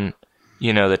upon,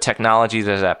 the technology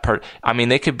that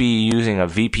they could be using a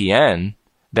VPN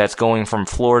that's going from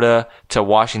Florida to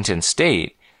Washington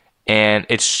State, and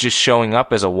it's just showing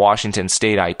up as a Washington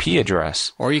State IP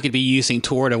address. Or you could be using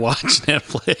Tor to watch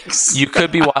Netflix. You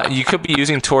could be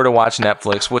using Tor to watch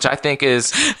Netflix, which I think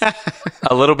is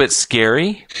a little bit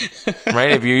scary,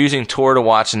 right? If you're using Tor to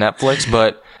watch Netflix,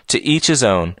 but to each his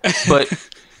own. But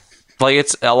like,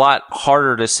 it's a lot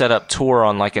harder to set up Tor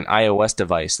on like an iOS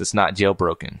device that's not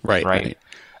jailbroken, right?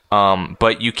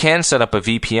 But you can set up a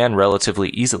VPN relatively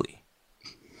easily.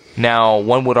 Now,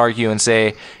 one would argue and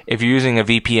say, if you're using a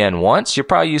VPN once, you're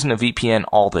probably using a VPN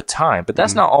all the time, but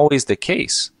that's not always the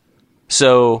case.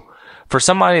 So for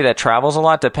somebody that travels a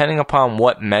lot, depending upon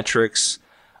what metrics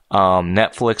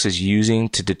Netflix is using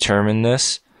to determine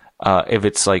this, if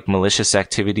it's like malicious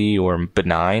activity or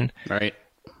benign, right?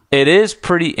 It is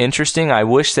pretty interesting. I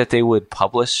wish that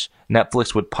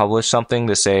Netflix would publish something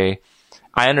to say,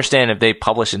 I understand if they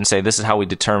publish it and say, this is how we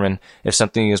determine if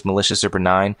something is malicious or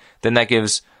benign, then that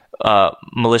gives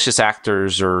malicious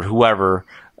actors or whoever,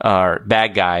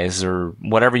 bad guys or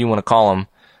whatever you want to call them,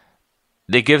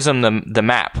 it gives them the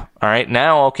map. All right,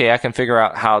 now, okay, I can figure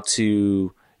out how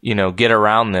to, get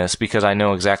around this because I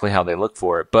know exactly how they look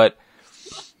for it. But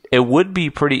it would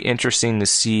be pretty interesting to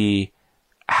see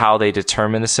how they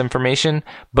determine this information.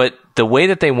 But the way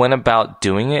that they went about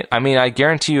doing it, I mean, I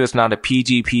guarantee you it's not a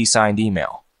PGP signed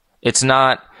email. It's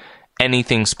not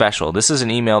anything special. This is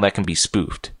an email that can be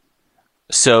spoofed.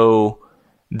 So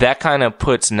that kind of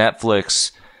puts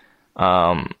Netflix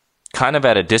kind of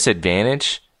at a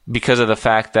disadvantage because of the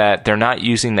fact that they're not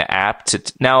using the app to...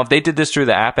 Now, if they did this through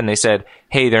the app and they said,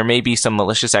 hey, there may be some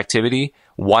malicious activity,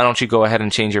 why don't you go ahead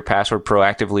and change your password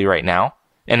proactively right now?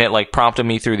 And it like prompted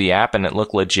me through the app and it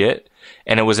looked legit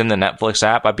and it was in the Netflix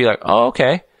app, I'd be like, oh,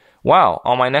 okay. Wow,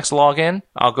 on my next login,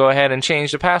 I'll go ahead and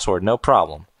change the password, no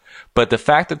problem. But the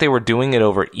fact that they were doing it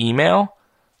over email,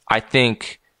 I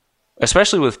think...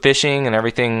 especially with phishing and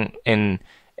everything in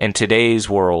today's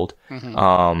world,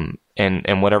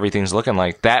 and what everything's looking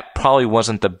like, that probably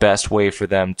wasn't the best way for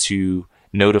them to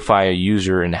notify a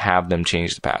user and have them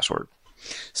change the password.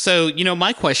 So,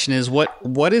 my question is,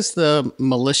 what is the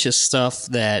malicious stuff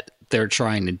that they're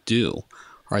trying to do?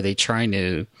 Are they trying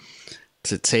to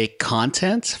take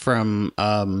content from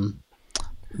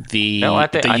the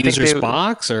user's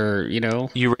box, or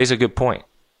You raise a good point.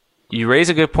 You raise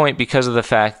a good point because of the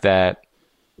fact that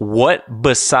what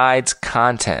besides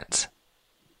content,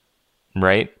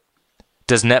 right,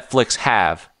 does Netflix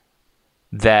have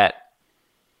that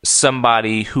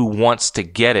somebody who wants to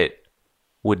get it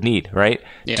would need, right?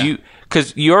 Yeah.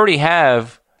 Because you already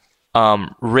have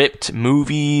ripped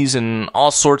movies and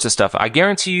all sorts of stuff. I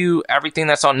guarantee you everything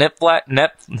that's on Netflix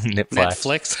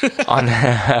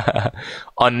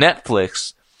on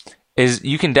Netflix is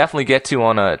you can definitely get to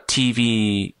on a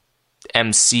TV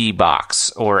MC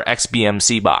box or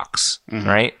XBMC box,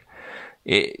 right?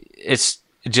 It's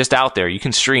just out there. You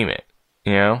can stream it,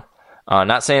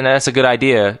 Not saying that's a good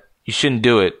idea. You shouldn't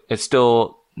do it. It's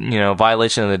still,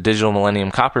 violation of the Digital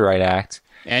Millennium Copyright Act.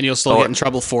 And you'll still get in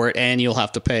trouble for it, and you'll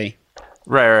have to pay.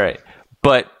 Right.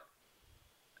 But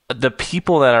the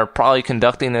people that are probably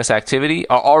conducting this activity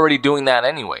are already doing that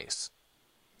anyways.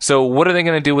 So what are they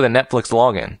going to do with a Netflix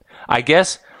login? I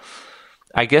guess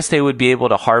they would be able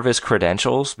to harvest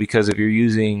credentials, because if you're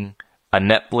using a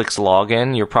Netflix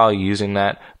login, you're probably using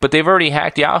that. But they've already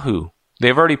hacked Yahoo.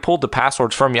 They've already pulled the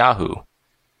passwords from Yahoo,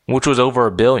 which was over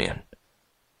 1 billion.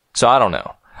 So I don't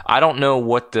know. I don't know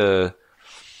what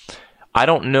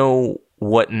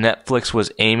Netflix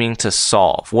was aiming to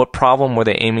solve. What problem were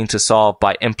they aiming to solve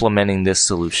by implementing this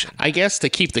solution? I guess to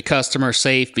keep the customer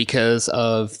safe because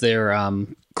of their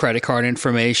credit card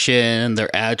information,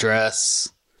 their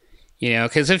address.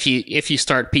 Because if you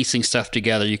start piecing stuff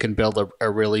together, you can build a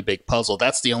really big puzzle.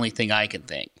 That's the only thing I can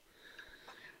think.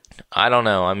 I don't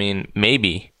know. I mean,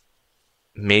 maybe.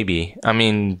 I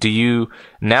mean,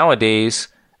 nowadays,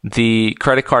 the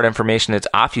credit card information is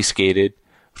obfuscated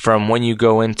from when you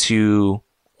go into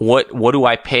what do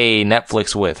I pay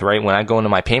Netflix with, right? When I go into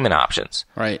my payment options.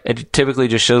 Right. It typically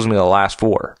just shows me the last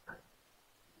 4.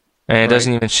 And it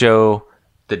doesn't even show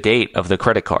the date of the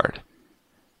credit card.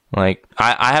 Like,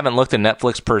 I haven't looked at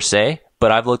Netflix per se,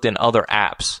 but I've looked in other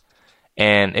apps,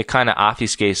 and it kind of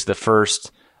obfuscates the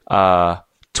first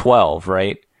 12,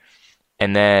 right?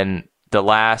 And then the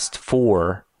last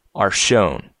 4 are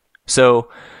shown. So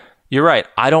you're right.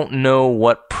 I don't know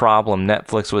what problem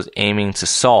Netflix was aiming to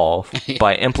solve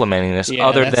by implementing this.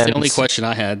 That's the only question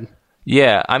I had.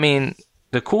 Yeah, I mean,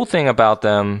 the cool thing about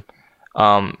them,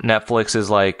 Netflix, is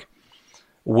like,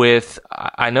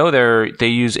 I know they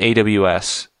use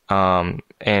AWS. And,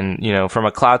 from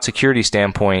a cloud security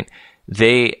standpoint,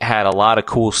 they had a lot of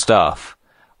cool stuff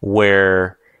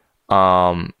where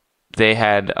they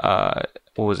had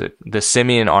what was it? The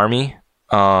Simian Army,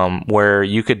 where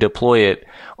you could deploy it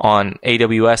on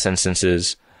AWS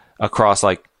instances across,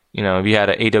 like, you know, if you had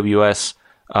an AWS,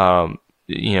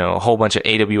 you know, a whole bunch of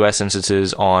AWS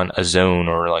instances on a zone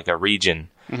or like a region,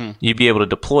 you'd be able to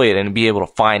deploy it and be able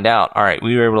to find out, all right,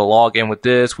 we were able to log in with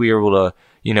this, we were able to,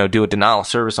 you know, do a denial of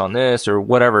service on this or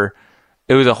whatever.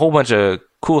 It was a whole bunch of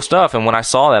cool stuff. And when I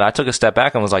saw that, I took a step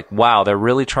back and was like, wow, they're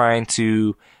really trying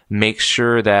to make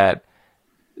sure that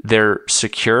they're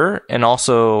secure and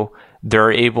also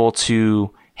they're able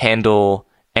to handle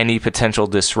any potential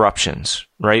disruptions,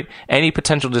 right? Any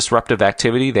potential disruptive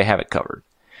activity, they have it covered.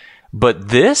 But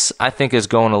this, I think, is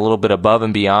going a little bit above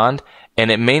and beyond,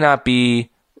 and it may not be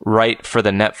right for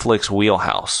the Netflix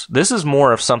wheelhouse. This is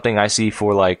more of something I see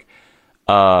for like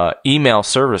email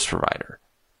service provider,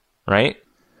 right?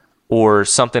 Or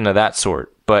something of that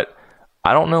sort. But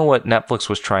I don't know what Netflix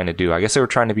was trying to do. I guess they were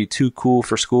trying to be too cool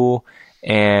for school,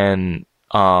 and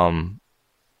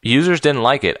users didn't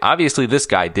like it. Obviously, this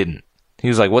guy didn't. He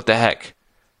was like, "What the heck?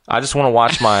 I just want to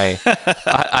watch my.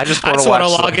 I just want to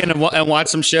log in and watch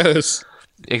some shows."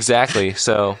 Exactly.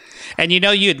 So, and you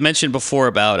know, you had mentioned before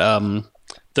about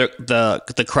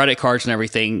the credit cards and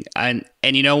everything, and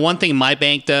you know, one thing my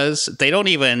bank does, they don't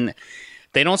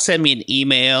send me an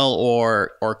email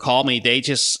or call me. They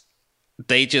just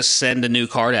send a new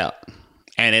card out,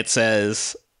 and it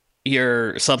says,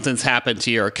 something's happened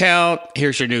to your account.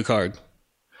 Here's your new card.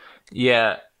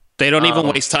 Yeah. They don't even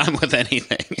waste time with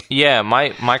anything. Yeah,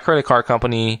 my credit card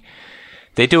company,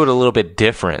 they do it a little bit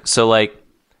different. So, like,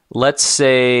 let's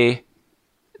say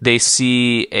they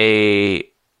see a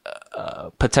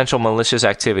potential malicious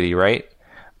activity, right?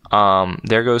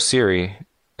 There goes Siri.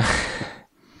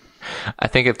 I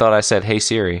think it thought I said, "Hey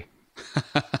Siri."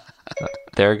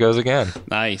 There it goes again.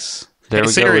 Nice. There hey,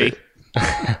 we Siri.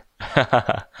 Go.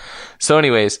 So,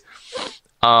 anyways,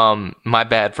 my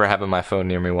bad for having my phone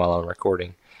near me while I'm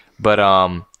recording. But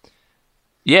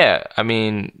yeah, I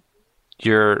mean,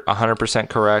 you're 100%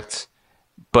 correct.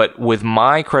 But with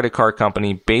my credit card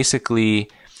company, basically,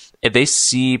 if they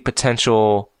see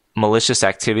potential malicious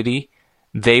activity,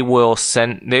 they will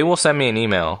send me an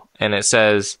email, and it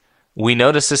says, "We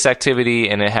noticed this activity,"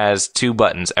 and it has two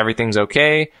buttons: everything's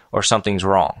okay or something's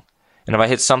wrong. And if I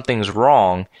hit something's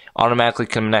wrong, automatically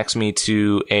connects me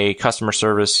to a customer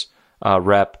service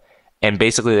rep, and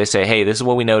basically they say, "Hey, this is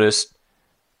what we noticed.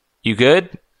 You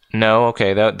good? No?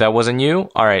 Okay, that wasn't you?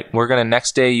 All right, we're going to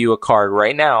next day you a card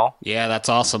right now." Yeah, that's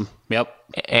awesome. Yep.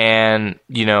 And,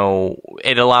 you know,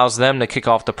 it allows them to kick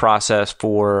off the process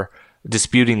for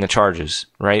disputing the charges,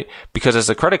 right? Because as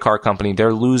a credit card company,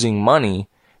 they're losing money.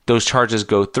 Those charges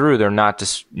go through. They're not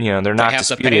disputed.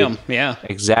 To pay them. Yeah.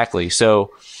 Exactly. So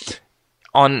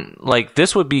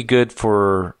this would be good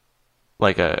for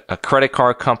like a credit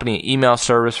card company, email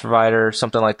service provider,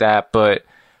 something like that. But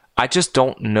I just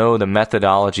don't know the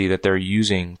methodology that they're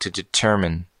using to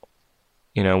determine,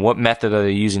 you know, what method are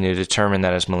they using to determine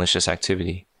that as malicious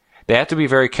activity. They have to be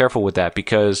very careful with that,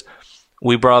 because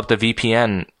we brought up the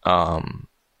VPN,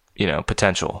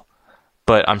 potential,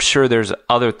 but I'm sure there's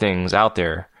other things out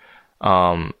there,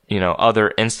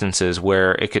 other instances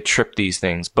where it could trip these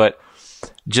things. But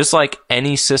just like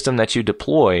any system that you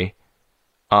deploy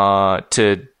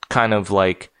to kind of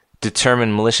like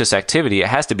determine malicious activity, it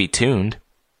has to be tuned.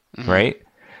 Right?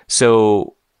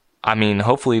 So, I mean,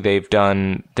 hopefully they've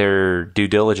done their due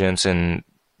diligence and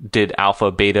did alpha,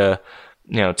 beta,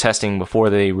 testing before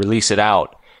they release it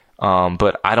out.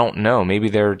 But I don't know. Maybe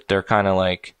they're kind of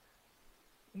like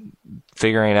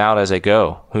figuring it out as they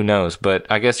go. Who knows? But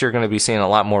I guess you're going to be seeing a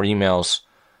lot more emails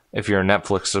if you're a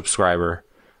Netflix subscriber,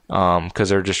 because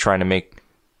they're just trying to make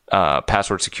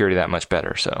password security that much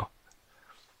better. So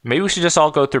maybe we should just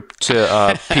all go through to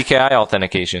PKI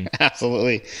authentication.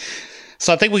 Absolutely.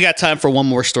 So I think we got time for one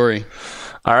more story.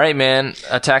 All right, man.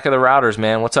 Attack of the routers,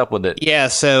 man. What's up with it? Yeah,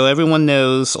 so everyone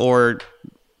knows, or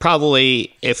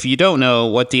probably if you don't know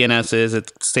what DNS is,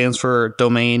 it stands for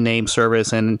Domain Name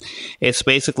Service, and it's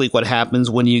basically what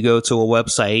happens when you go to a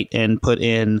website and put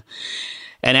in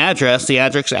an address. The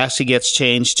address actually gets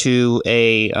changed to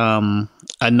a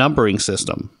numbering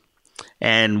system.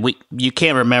 And you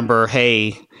can't remember,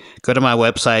 hey, go to my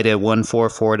website at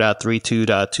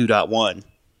 144.32.2.1.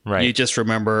 Right. You just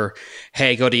remember,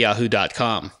 hey, go to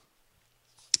yahoo.com.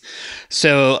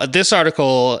 So this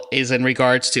article is in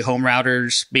regards to home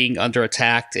routers being under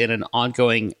attack in an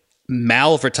ongoing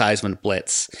malvertisement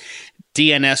blitz.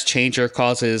 DNS changer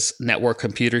causes network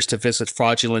computers to visit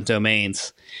fraudulent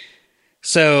domains.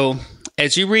 So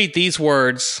as you read these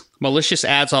words, malicious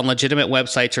ads on legitimate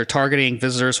websites are targeting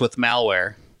visitors with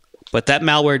malware. But that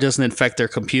malware doesn't infect their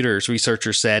computers,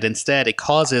 researchers said. Instead, it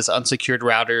causes unsecured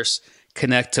routers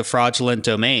connect to fraudulent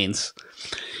domains.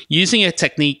 Using a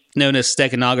technique known as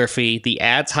steganography, the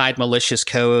ads hide malicious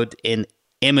code in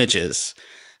images.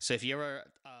 So if you ever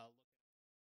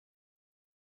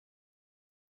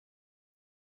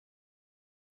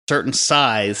certain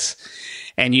size,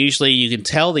 and usually you can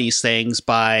tell these things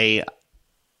by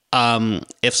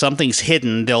if something's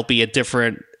hidden, there'll be a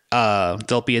different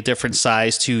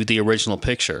size to the original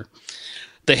picture.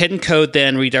 The hidden code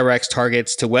then redirects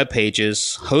targets to web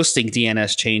pages hosting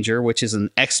DNS Changer, which is an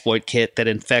exploit kit that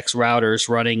infects routers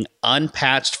running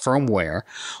unpatched firmware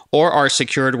or are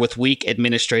secured with weak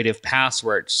administrative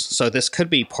passwords. So this could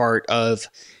be part of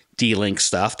D-Link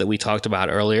stuff that we talked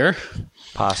about earlier.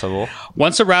 Possible.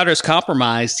 Once a router is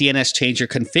compromised, DNS Changer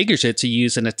configures it to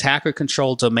use an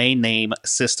attacker-controlled domain name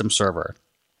system server.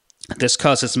 This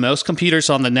causes most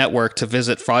computers on the network to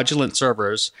visit fraudulent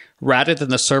servers rather than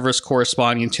the servers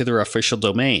corresponding to their official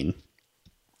domain.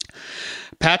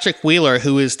 Patrick Wheeler,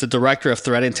 who is the director of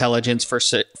threat intelligence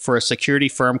for a security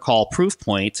firm called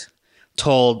Proofpoint,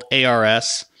 told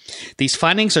ARS, "These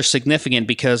findings are significant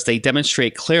because they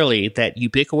demonstrate clearly that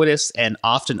ubiquitous and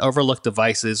often overlooked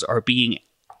devices are being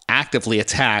actively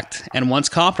attacked, and once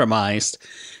compromised,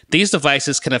 these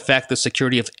devices can affect the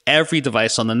security of every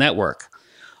device on the network,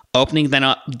 opening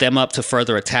them up to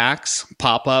further attacks,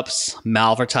 pop-ups,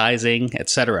 malvertising,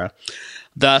 etc.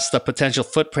 Thus, the potential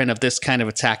footprint of this kind of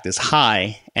attack is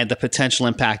high, and the potential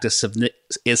impact is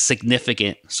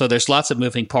significant. So there's lots of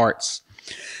moving parts.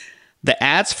 The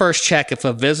ads first check if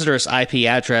a visitor's IP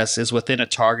address is within a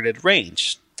targeted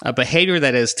range, a behavior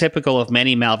that is typical of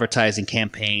many malvertising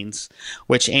campaigns,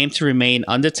 which aim to remain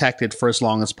undetected for as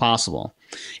long as possible.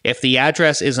 If the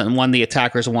address isn't one the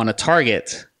attackers want to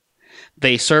target,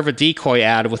 they serve a decoy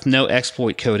ad with no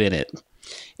exploit code in it.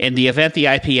 In the event the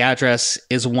IP address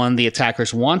is one the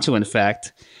attackers want to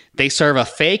infect, they serve a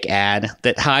fake ad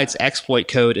that hides exploit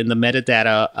code in the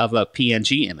metadata of a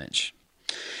PNG image.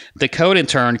 The code, in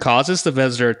turn, causes the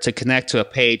visitor to connect to a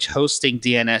page hosting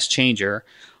DNS Changer,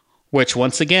 which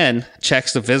once again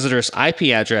checks the visitor's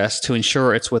IP address to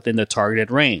ensure it's within the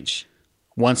targeted range.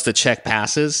 Once the check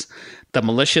passes, the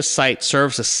malicious site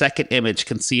serves a second image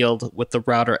concealed with the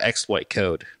router exploit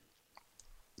code.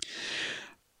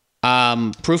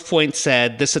 Proofpoint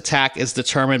said this attack is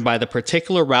determined by the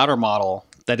particular router model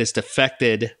that is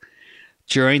defected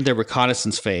during the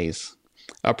reconnaissance phase.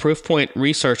 A Proofpoint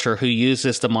researcher who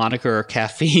uses the moniker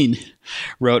Caffeine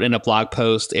wrote in a blog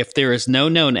post, "If there is no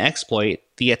known exploit,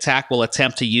 the attack will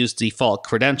attempt to use default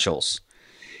credentials.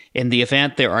 In the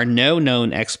event there are no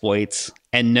known exploits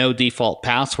and no default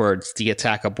passwords, the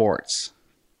attack aborts."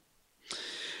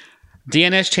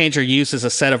 DNS Changer uses a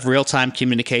set of real-time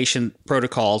communication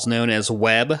protocols known as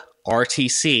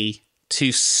WebRTC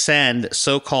to send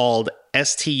so-called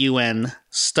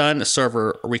stun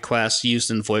server requests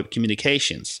used in VoIP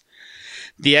communications.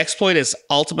 The exploit is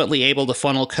ultimately able to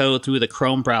funnel code through the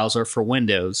Chrome browser for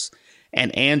Windows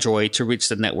and Android to reach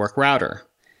the network router.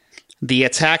 The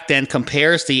attack then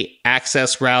compares the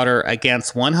access router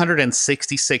against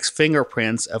 166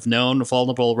 fingerprints of known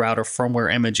vulnerable router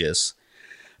firmware images.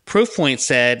 Proofpoint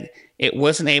said it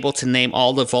wasn't able to name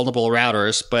all the vulnerable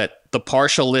routers, but the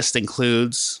partial list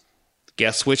includes,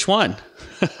 guess which one?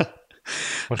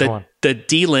 Which one? The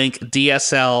D-Link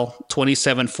DSL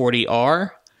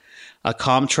 2740R, a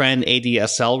Comtrend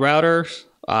ADSL router,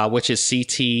 which is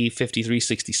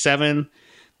CT5367.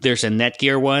 There's a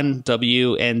Netgear one,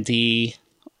 WND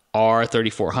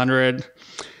R3400,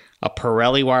 a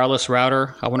Pirelli wireless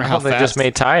router. I wonder how fast they just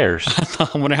made tires.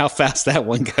 I wonder how fast that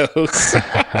one goes.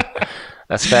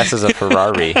 As fast as a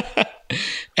Ferrari.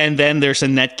 And then there's a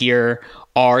Netgear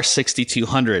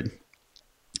R6200.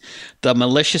 The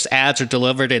malicious ads are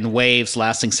delivered in waves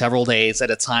lasting several days at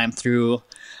a time through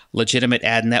legitimate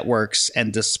ad networks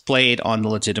and displayed on the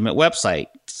legitimate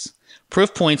websites.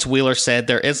 Proofpoint's Wheeler said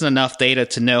there isn't enough data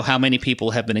to know how many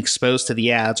people have been exposed to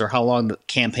the ads or how long the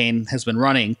campaign has been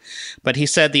running, but he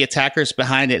said the attackers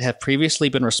behind it have previously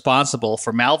been responsible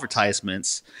for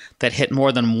malvertisements that hit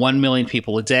more than 1 million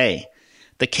people a day.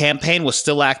 The campaign was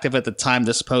still active at the time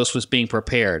this post was being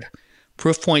prepared.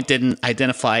 Proofpoint didn't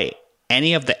identify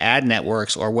any of the ad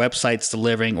networks or websites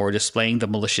delivering or displaying the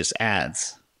malicious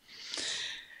ads.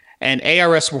 And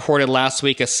ARS reported last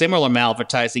week a similar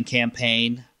malvertising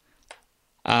campaign.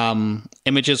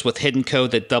 Images with hidden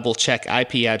code that double-check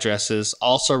IP addresses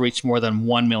also reach more than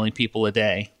 1 million people a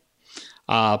day.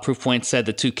 Proofpoint said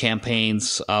the two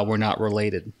campaigns were not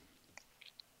related.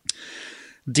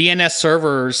 DNS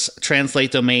servers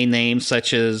translate domain names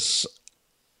such as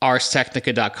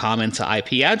arstechnica.com into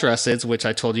IP addresses, which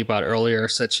I told you about earlier,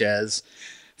 such as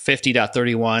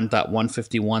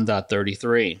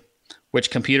 50.31.151.33,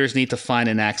 which computers need to find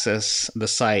and access the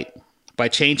site. By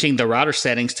changing the router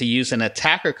settings to use an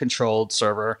attacker-controlled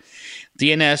server,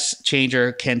 DNS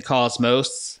changer can cause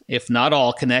most, if not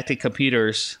all, connected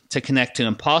computers to connect to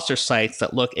imposter sites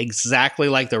that look exactly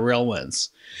like the real ones.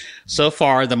 So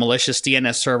far, the malicious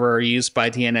DNS server used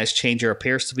by DNS changer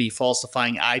appears to be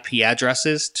falsifying IP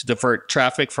addresses to divert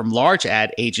traffic from large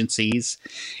ad agencies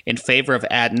in favor of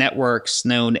ad networks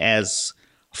known as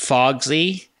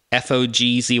Fogzy,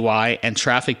 Fogzy, and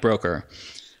Traffic Broker.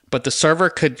 But the server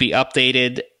could be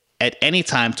updated at any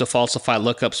time to falsify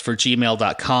lookups for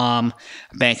gmail.com,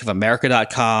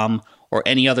 bankofamerica.com, or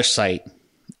any other site.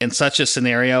 In such a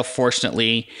scenario,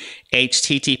 fortunately,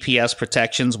 HTTPS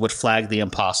protections would flag the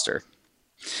imposter.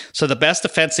 So the best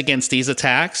defense against these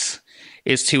attacks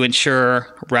is to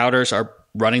ensure routers are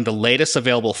running the latest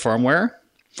available firmware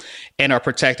and are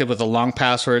protected with the long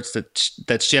passwords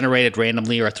that's generated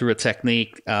randomly or through a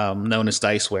technique known as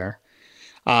diceware.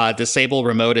 Disable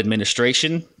remote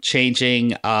administration.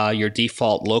 Changing your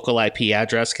default local IP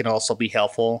address can also be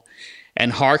helpful.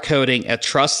 And hard coding a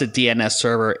trusted DNS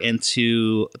server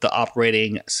into the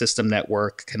operating system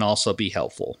network can also be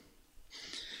helpful.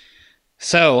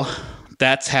 So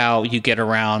that's how you get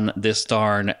around this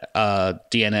darn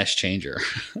DNS changer.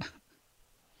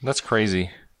 That's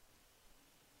crazy.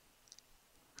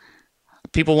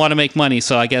 People want to make money,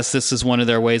 so I guess this is one of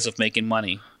their ways of making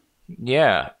money.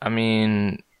 Yeah, I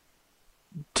mean,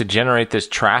 to generate this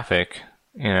traffic,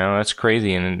 that's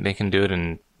crazy, and they can do it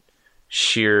in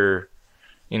sheer,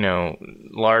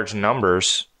 large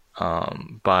numbers.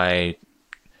 They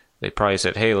probably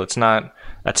said, hey, let's not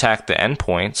attack the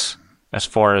endpoints as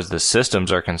far as the systems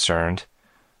are concerned.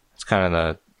 It's kind of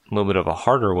a little bit of a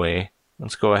harder way.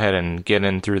 Let's go ahead and get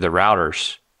in through the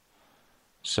routers.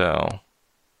 So,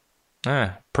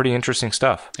 pretty interesting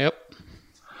stuff. Yep.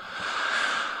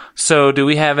 So, do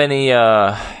we have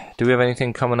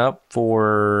anything coming up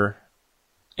for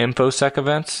InfoSec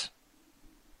events?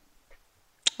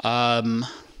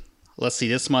 Let's see.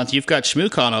 This month you've got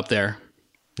ShmooCon up there.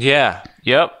 Yeah.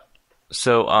 Yep.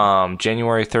 So,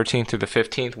 January 13th through the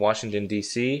 15th, Washington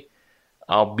D.C.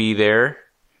 I'll be there.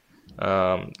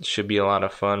 Should be a lot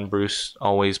of fun. Bruce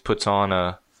always puts on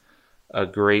a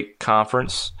great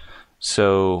conference.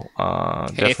 So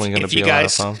definitely going to be a lot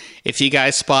of fun. If you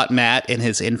guys spot Matt in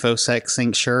his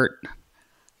InfoSecSync shirt,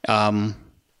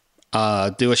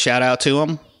 do a shout out to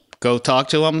him. Go talk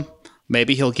to him.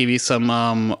 Maybe he'll give you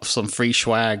some free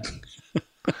swag.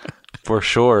 For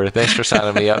sure. Thanks for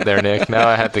signing me up there, Nick. Now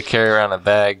I have to carry around a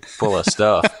bag full of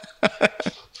stuff.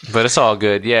 But it's all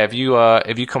good. Yeah, if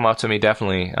you come up to me,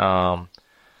 definitely.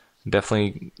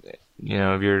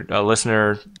 If you're a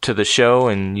listener to the show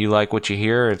and you like what you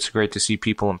hear, it's great to see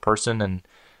people in person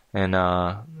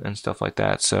and stuff like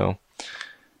that. So,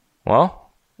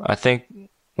 well, I think,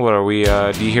 what are we,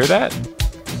 do you hear that?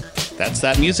 That's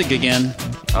that music again.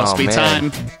 Must be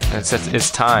time.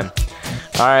 It's time.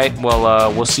 All right,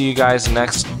 well, we'll see you guys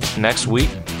next week.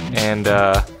 And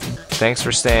thanks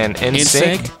for staying in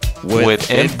sync with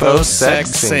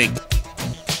InfoSecSync.